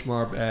much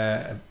more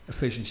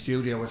efficient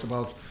studio, I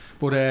suppose.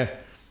 But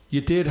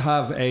you did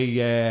have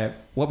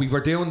what we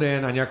were doing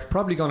then, and you're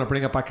probably going to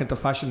bring it back into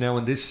fashion now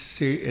in this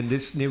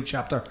new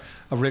chapter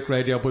of Rick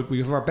Radio, but we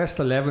have our best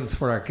 11s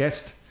for our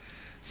guest.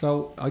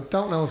 So I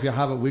don't know if you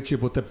have it with you,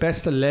 but the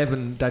best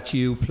 11 that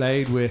you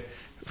played with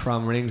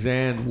from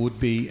Ringsend would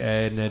be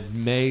an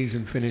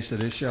amazing finish to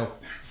this show.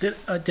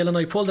 Dylan,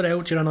 I pulled it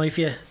out during a knife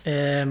you.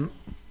 I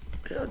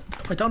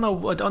don't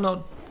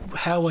know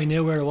how I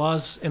knew where it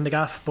was in the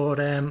gaff, but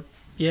and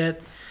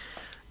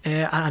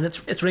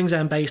it's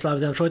Ringsend based,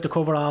 lads. I'm trying to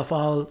cover off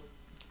all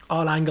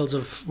angles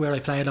of where I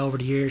played over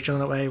the years, you know,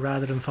 that way,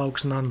 rather than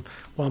focusing on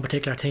one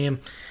particular team.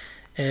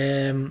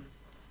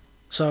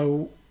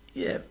 So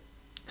yeah,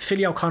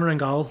 Philly O'Connor in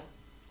goal.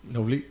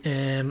 Lovely.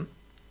 An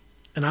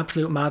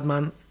absolute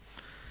madman.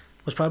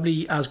 was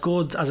probably as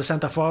good as a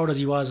centre forward as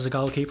he was as a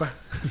goalkeeper.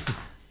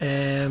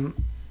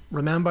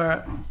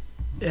 Remember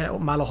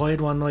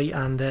Malahide one night,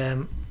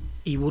 and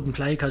he wouldn't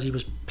play because he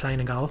was playing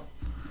in goal,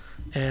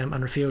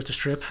 and refused to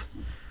strip.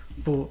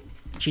 But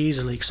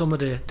Jesus, like some of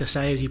the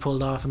saves he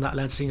pulled off in that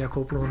Leinster Senior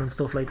Cup run and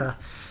stuff like that,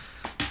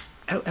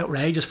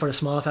 outrageous for a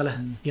small fella.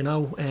 You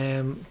know,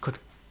 could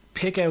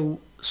pick out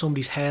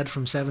somebody's head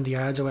from 70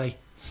 yards away,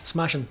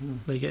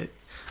 smashing like it,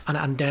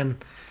 and then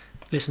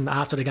listen,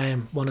 after the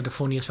game, one of the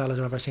funniest fellas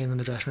I've ever seen in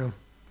the dressing room,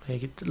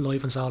 like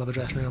life and soul of a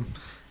dressing room.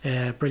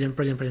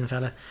 Brilliant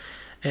fella.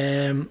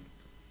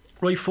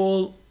 Right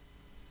full,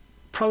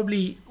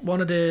 probably one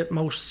of the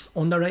most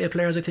underrated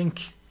players, I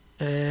think,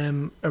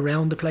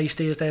 around the place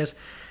these days.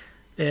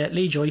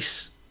 Lee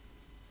Joyce,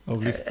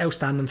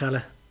 outstanding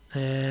fella.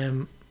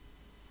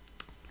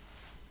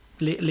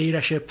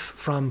 Leadership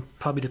from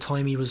probably the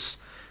time he was,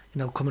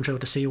 coming through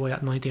the CY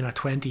at 19 or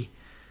 20,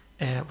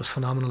 was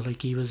phenomenal.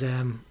 Like he was,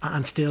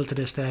 and still to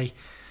this day,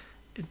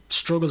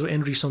 struggles with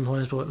injury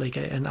sometimes, but like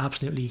an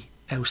absolutely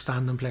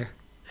outstanding player.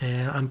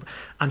 And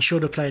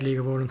should have played League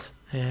of Ireland.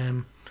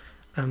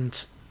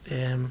 And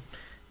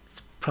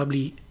it's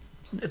probably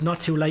not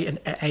too late in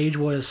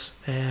age-wise.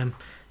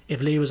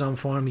 If Lee was on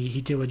form,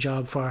 he'd do a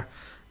job for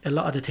a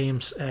lot of the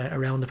teams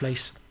around the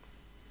place.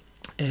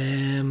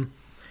 And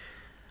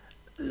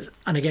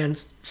again,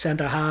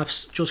 centre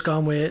halves, just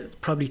gone with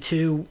probably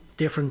two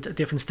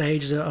different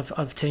stages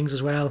of things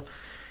as well.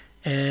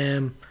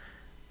 And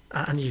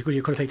you could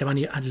have picked them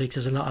any, and like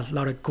there's a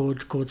lot of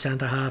good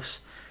centre halves.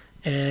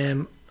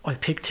 I've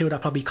picked two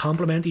that probably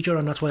complement each other,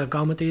 and that's why I've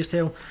gone with these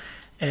two.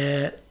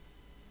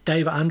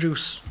 David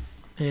Andrews,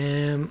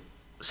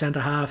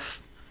 centre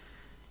half.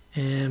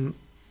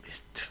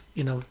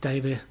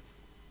 David,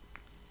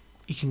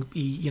 he can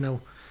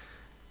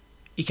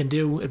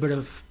do a bit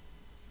of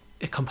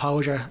a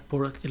composure,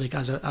 but like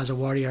as a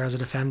warrior, as a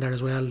defender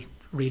as well,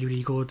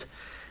 really good.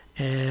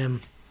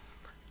 And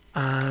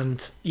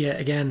yeah,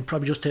 again,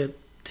 probably just to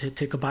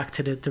go back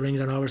to the Rings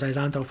and Rovers,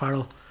 Anto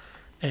Farrell.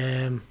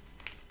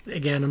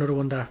 Again, another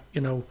one that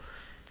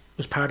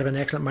was part of an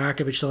excellent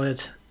Markovic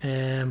side,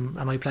 and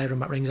I played with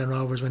him at Rings and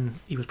Rovers when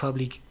he was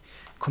probably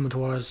coming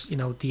towards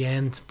the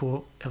end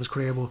of his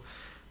career, but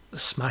a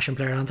smashing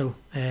player, Anto.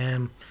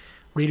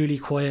 Really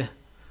quiet,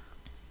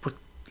 but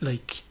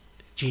like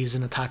Jesus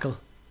in a tackle,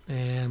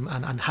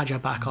 and had your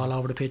back all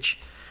over the pitch.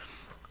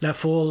 Left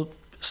full,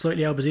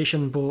 slightly out of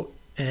position, but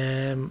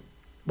when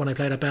I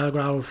played at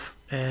Belgrove,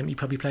 he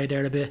probably played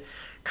there a bit.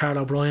 Carl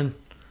O'Brien.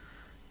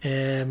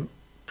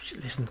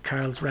 Listen,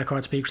 Carl's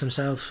record speaks for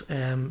himself.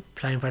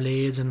 Playing for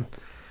Leeds, and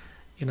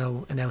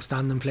an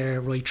outstanding player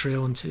right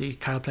through. And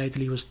Carl played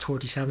till he was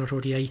 37 or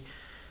 38,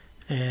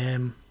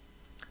 and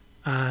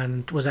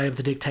was able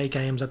to dictate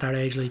games at that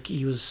age. Like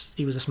he was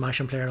a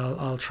smashing player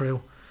all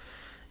through.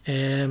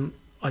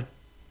 I've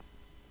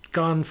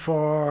gone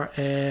for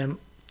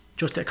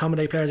just to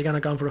accommodate players again.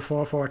 I've gone for a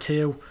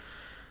 4-4-2.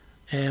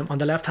 On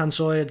the left hand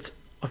side,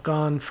 I've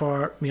gone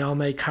for my old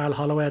mate Carl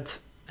Hollowed,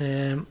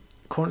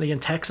 currently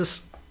in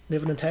Texas.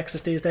 Living in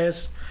Texas these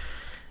days.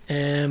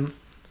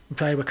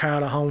 Played with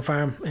Carl at home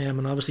farm,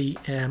 and obviously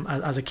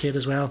as a kid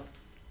as well.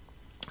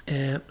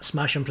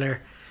 Smashing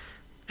player,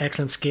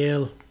 excellent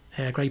skill,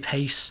 great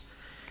pace,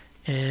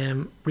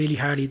 really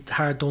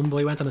hard done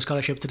boy. Went on a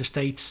scholarship to the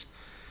States,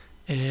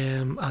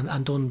 and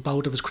done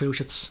both of his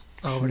cruciates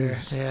over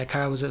there.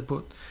 Carl was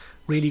but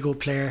really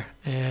good player,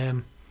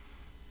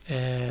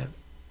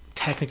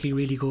 technically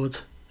really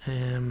good,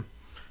 and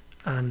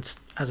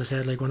as I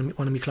said, like one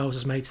of my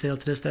closest mates still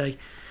to this day.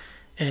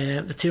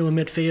 The two in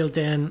midfield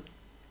then,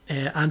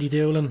 Andy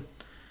Doolan,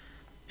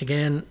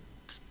 again,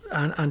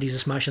 Andy's a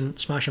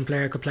smashing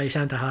player, could play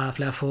centre half,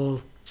 left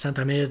full,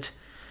 centre mid.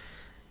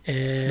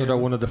 Another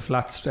one of the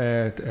flats,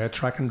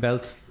 track and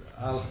belt.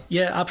 Al.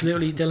 Yeah,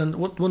 absolutely. Dylan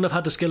wouldn't have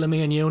had the skill of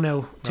me and you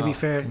now, to be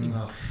fair.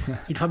 No.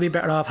 He'd probably be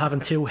better off having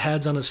two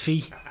heads on his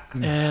feet.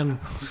 But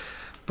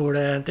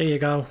there you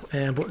go.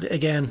 But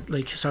again,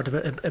 like sort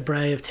of a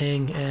brave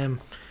thing.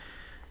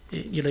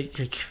 You like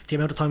the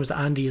amount of times that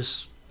Andy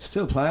is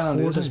still playing on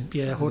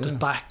hurt his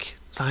back,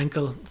 his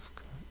ankle,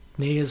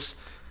 knees.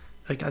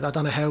 Like I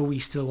don't know how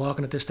he's still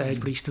walking at this stage,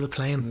 but he's still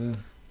playing.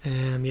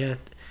 And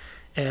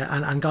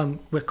gone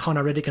with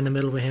Conor Riddick in the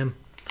middle with him.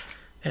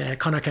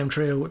 Conor came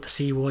through with the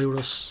CY with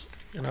us,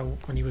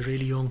 when he was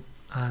really young,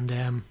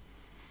 and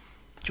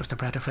just a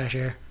breath of fresh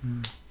air.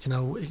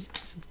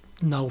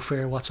 No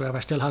fear whatsoever.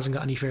 Still hasn't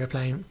got any fear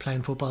playing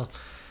football.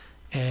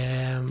 He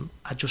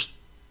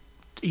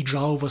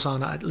drove us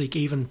on it. Like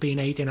even being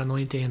 18 or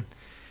 19,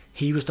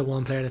 he was the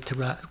one player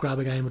to grab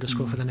a game with the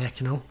scruff of the neck.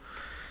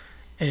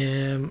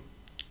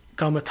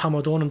 Gone with Tom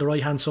O'Donnell on the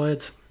right hand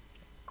side.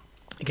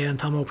 Again,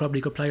 Tomo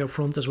probably could play up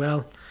front as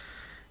well.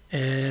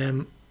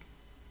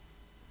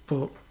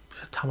 But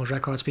Tomo's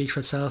record speaks for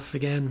itself.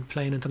 Again,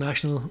 playing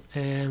international,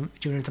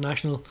 junior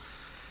international,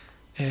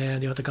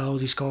 and the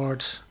goals he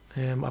scored.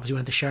 Obviously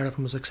went to Sheriff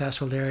and was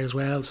successful there as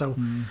well. So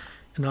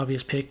an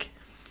obvious pick.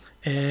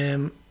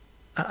 And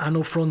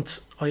up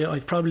front,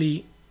 I've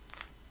probably,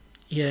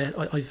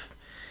 I've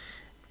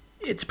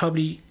it's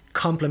probably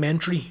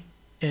complementary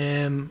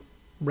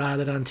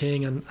rather than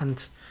thing.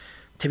 And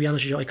to be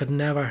honest with you, I could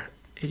never.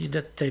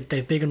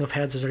 They've big enough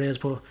heads as it is,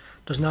 but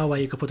there's no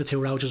way you could put the two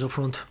Roaches up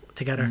front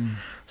together.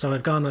 So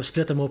I've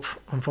split them up,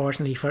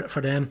 unfortunately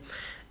for them.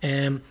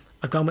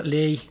 I've gone with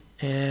Lee.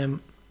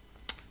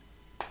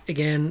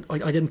 Again,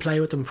 I didn't play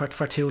with them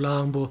for too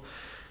long, but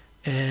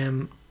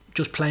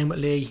just playing with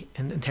Lee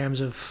in terms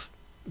of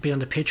being on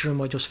the pitch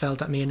room, I just felt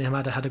that me and him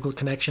had a good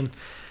connection,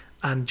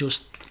 and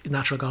just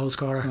natural goal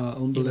scorer.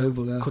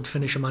 Unbelievable, yeah. Could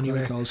finish him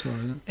anywhere. Goal scorer,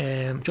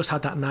 yeah. Just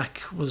had that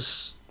knack,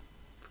 was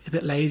a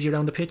bit lazy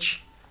around the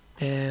pitch,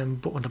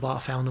 but when the ball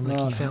found him,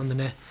 he found the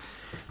net.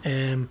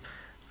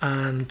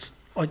 And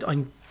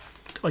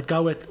I'd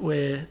go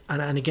with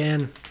and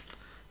again,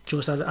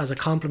 just as a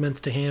compliment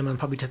to him, and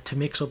probably to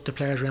mix up the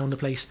players around the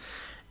place,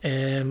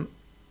 in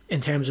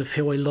terms of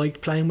who I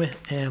liked playing with,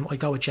 I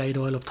go with Jay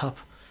Doyle up top.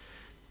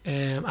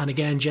 And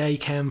again, Jay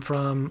came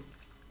from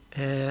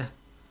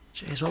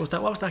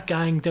what was that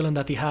gang, Dylan,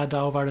 that he had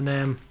over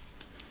in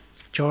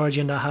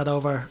Georgian, that had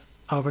over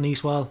in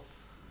East Wall,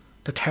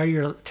 the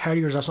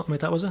Terriers or something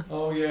like that, was it?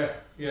 Oh yeah,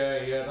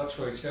 that's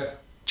right, yeah.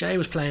 Jay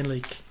was playing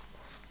like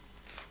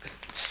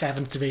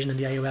 7th division in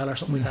the AUL or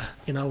something like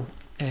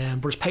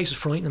that, but his pace was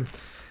frightening,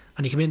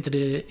 and he came into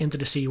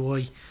the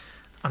CY,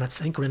 and I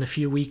think within a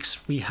few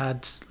weeks we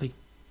had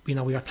we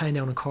were playing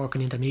down in Cork in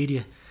the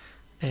intermediate,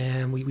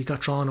 and we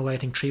got drawn away I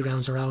think 3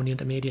 rounds around the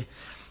intermediate,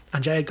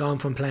 and Jay had gone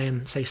from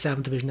playing say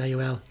 7th division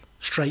AUL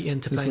straight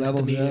into this playing level,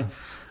 intermediate,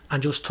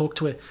 and just took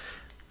to it.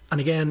 And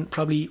again,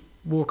 probably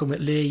working with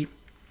Lee,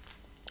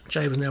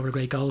 Jay was never a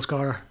great goal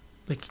scorer.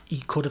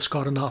 He could have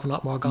scored an awful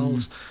lot more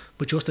goals,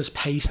 but just his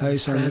pace and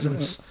his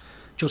presence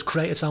just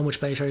created so much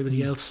space for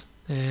everybody else.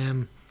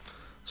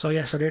 So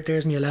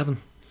there's me 11.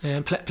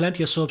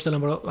 Plenty of subs,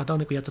 Dylan, but I don't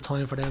think we have the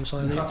time for them.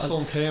 So that's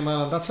some team,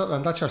 man.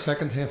 That's your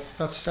second team.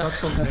 That's some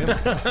team.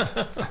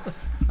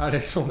 That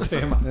is some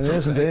team. It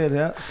is indeed,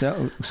 yeah.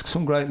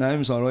 Some great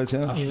names, all right,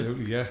 yeah.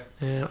 Absolutely, yeah.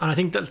 And I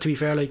think that, to be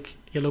fair,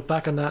 you look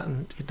back on that,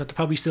 and they're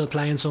probably still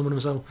playing some of them.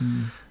 So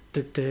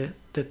the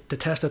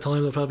test of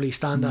time will probably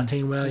stand that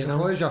team well. I'm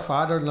surprised your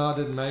father-in-law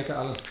didn't make it,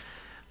 Alan.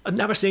 I've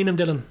never seen him,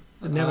 Dylan.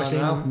 I've never seen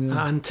him.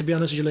 Yeah. And to be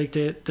honest with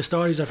you, the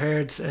stories I've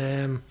heard,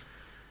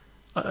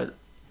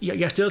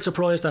 you're still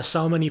surprised that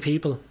so many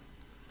people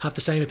have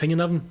the same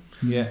opinion of him.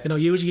 Yeah.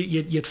 Usually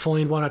you'd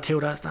find one or two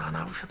that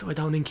I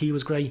don't think he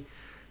was great.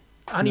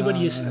 Everybody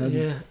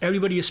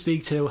you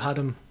speak to had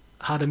him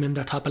in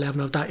their top 11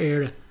 of that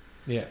era.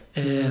 Yeah.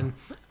 And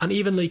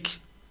even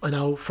I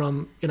know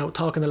from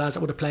talking to lads that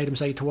would have played him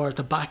say towards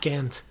the back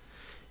end,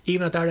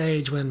 even at that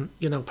age when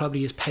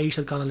probably his pace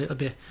had gone a little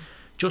bit,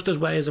 just his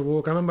ways of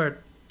work. I remember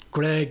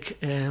Greg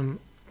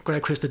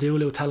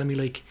Christodoulou telling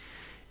me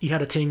he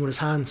had a thing with his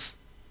hands.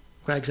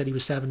 Greg said he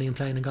was 70 and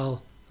playing a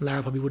goal.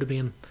 Lara probably would have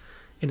been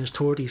in his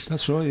 30s.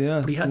 That's right, yeah.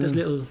 But he had this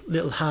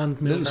little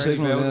hand movement.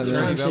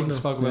 Hand signal.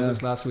 Spoke about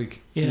this last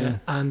week. Yeah.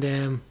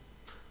 And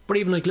but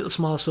even little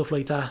small stuff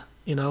like that,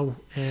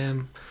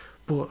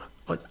 but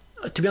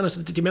to be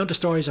honest, the amount of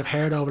stories I've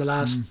heard over the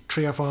last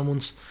 3 or 4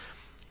 months,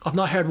 I've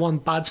not heard one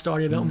bad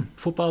story about him.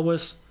 Football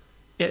was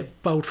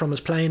both from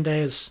his playing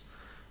days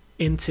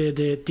into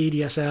the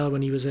DDSL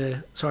when he was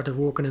sort of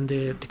working in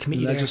the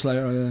committee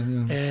legislator,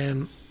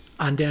 yeah.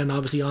 And then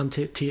obviously on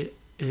to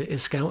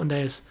his scouting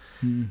days.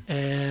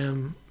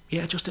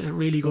 Just a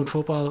really good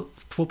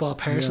football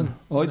person.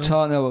 Yeah. I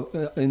thought now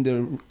in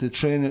the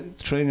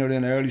trainer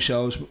in early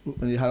shows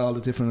when you had all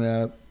the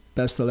different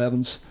best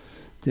 11s,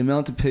 the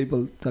amount of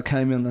people that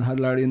came in and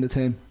had Larry in the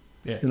team.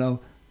 Yeah.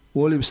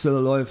 While he was still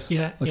alive.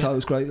 Yeah. I thought it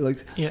was great.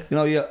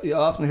 You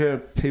often hear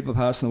people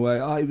passing away.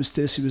 He was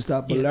this, he was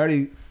that, but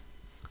Larry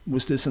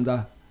was this and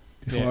that.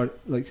 Before,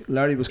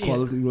 Larry was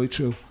quality right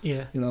through.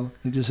 Yeah,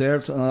 he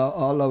deserved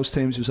all those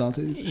teams he was on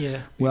to.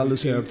 Yeah, well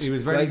deserved. He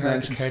was very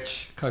hard to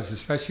catch, because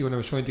especially when I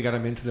was trying to get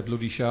him into the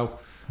bloody show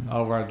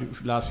over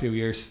the last few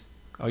years.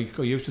 I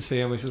used to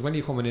say him, I says, when are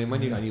you coming in?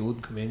 And he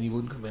wouldn't come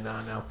in.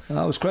 Now. It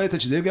was great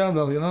that you did get him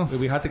though,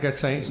 We had to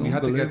get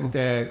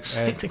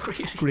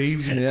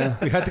Greavesy. Yeah,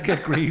 we had to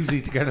get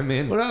Greavesy to get him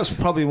in. Well, that was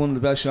probably one of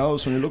the best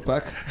shows when you look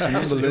back. It's an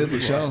unbelievable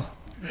show.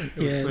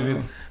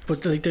 Yeah,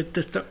 but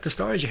the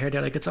stories you hear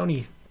there, it's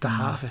only the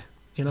half it.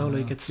 It's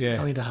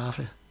only the half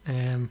it.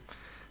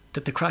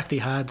 The crack they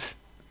had,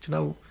 as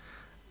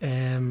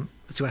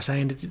you were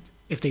saying, that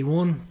if they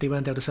won, they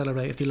went out to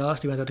celebrate. If they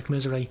lost, they went out to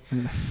commiserate.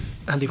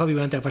 And they probably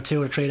went out for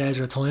 2 or 3 days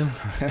at a time.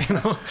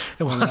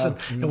 It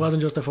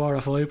wasn't just the 4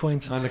 or 5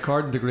 points. And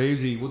according to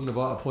Graves, he wouldn't have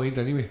bought a point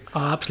anyway.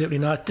 Oh, absolutely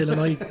not, Dylan.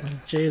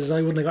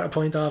 I wouldn't have got a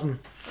point off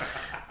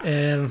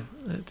him.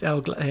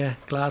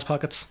 Glass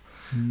pockets.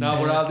 No,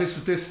 but Al,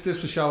 this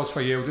was shows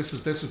for you. This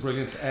was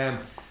brilliant.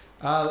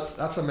 Al,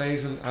 that's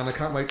amazing, and I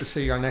can't wait to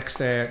see your next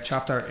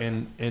chapter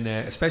in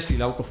especially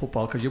local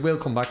football, because you will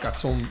come back in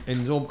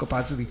some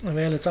capacity.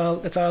 Well, it's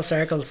all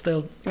circled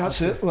still.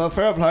 That's it. Well,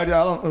 fair play to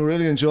Alan. I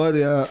really enjoyed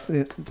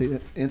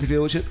the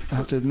interview with you, I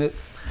have to admit.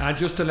 And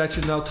just to let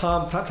you know,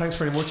 Tom, thanks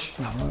very much.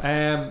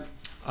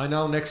 I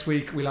know next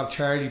week we'll have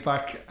Charlie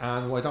back,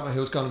 and I don't know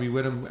who's going to be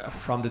with him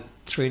from the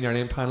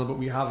 3-in panel, but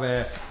we have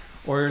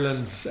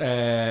Ireland's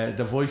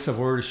the voice of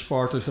Irish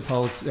sport, I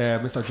suppose.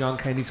 Mr. John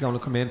Kenny's going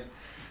to come in,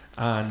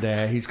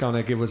 and he's going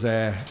to give us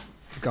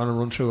going to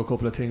run through a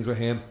couple of things with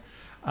him.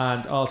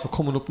 And also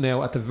coming up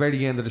now at the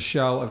very end of the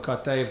show, I've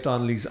got Dave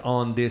Donnelly's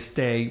On This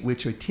Day,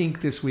 which I think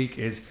this week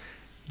is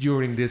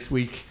during this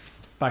week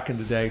back in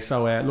the day.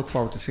 So look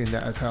forward to seeing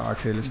that, or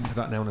to listen to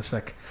that now in a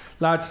sec.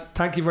 Lads,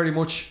 thank you very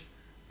much,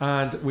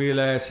 and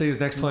we'll see you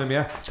next time.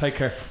 Yeah, take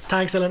care.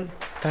 Thanks, Dylan.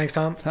 Thanks,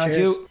 Tom. Thank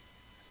Cheers. you.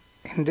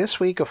 In this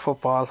week of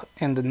football,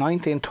 in the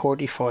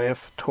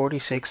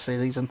 1935-36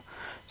 season,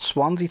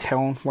 Swansea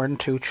Town weren't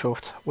too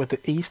chuffed with the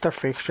Easter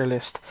fixture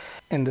list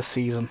in the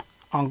season.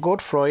 On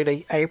Good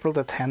Friday, April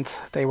the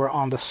 10th, they were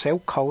on the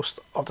south coast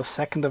of the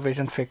 2nd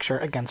Division fixture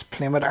against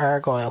Plymouth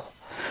Argyle,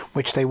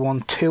 which they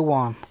won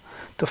 2-1.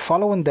 The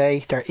following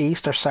day, their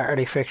Easter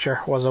Saturday fixture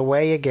was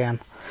away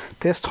again,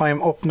 this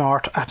time up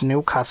north at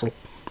Newcastle.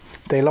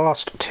 They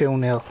lost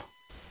 2-0.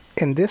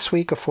 In this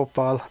week of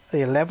football, the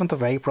 11th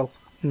of April,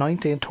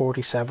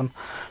 1937,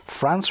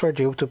 France were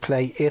due to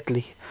play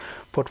Italy,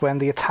 but when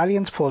the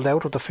Italians pulled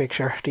out of the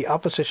fixture, the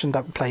opposition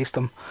that replaced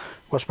them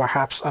was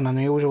perhaps an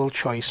unusual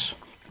choice: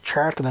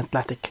 Charlton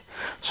Athletic.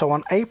 So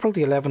on April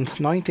the 11th,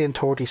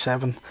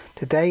 1937,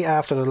 the day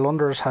after the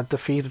Londoners had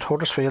defeated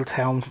Huddersfield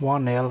Town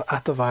 1-0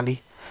 at the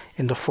Valley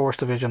in the 1st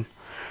Division,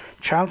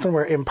 Charlton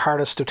were in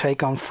Paris to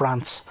take on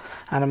France,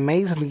 and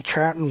amazingly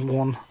Charlton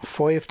won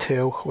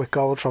 5-2 with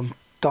goals from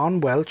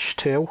Don Welch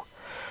 2,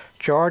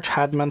 George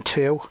Hadman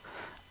 2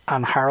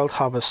 and Harold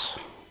Hobbs.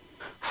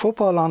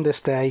 Football on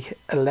this day,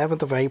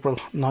 11th of April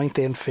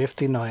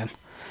 1959.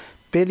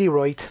 Billy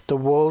Wright, the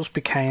Wolves,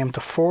 became the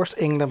first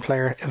England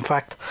player, in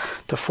fact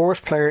the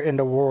first player in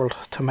the world,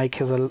 to make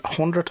his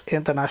 100th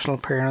international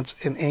appearance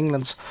in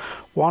England's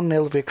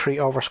 1-0 victory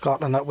over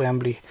Scotland at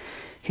Wembley.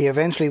 He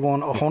eventually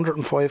won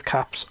 105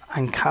 caps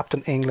and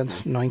captained England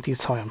 90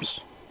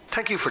 times.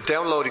 Thank you for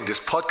downloading this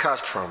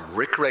podcast from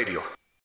Rick Radio.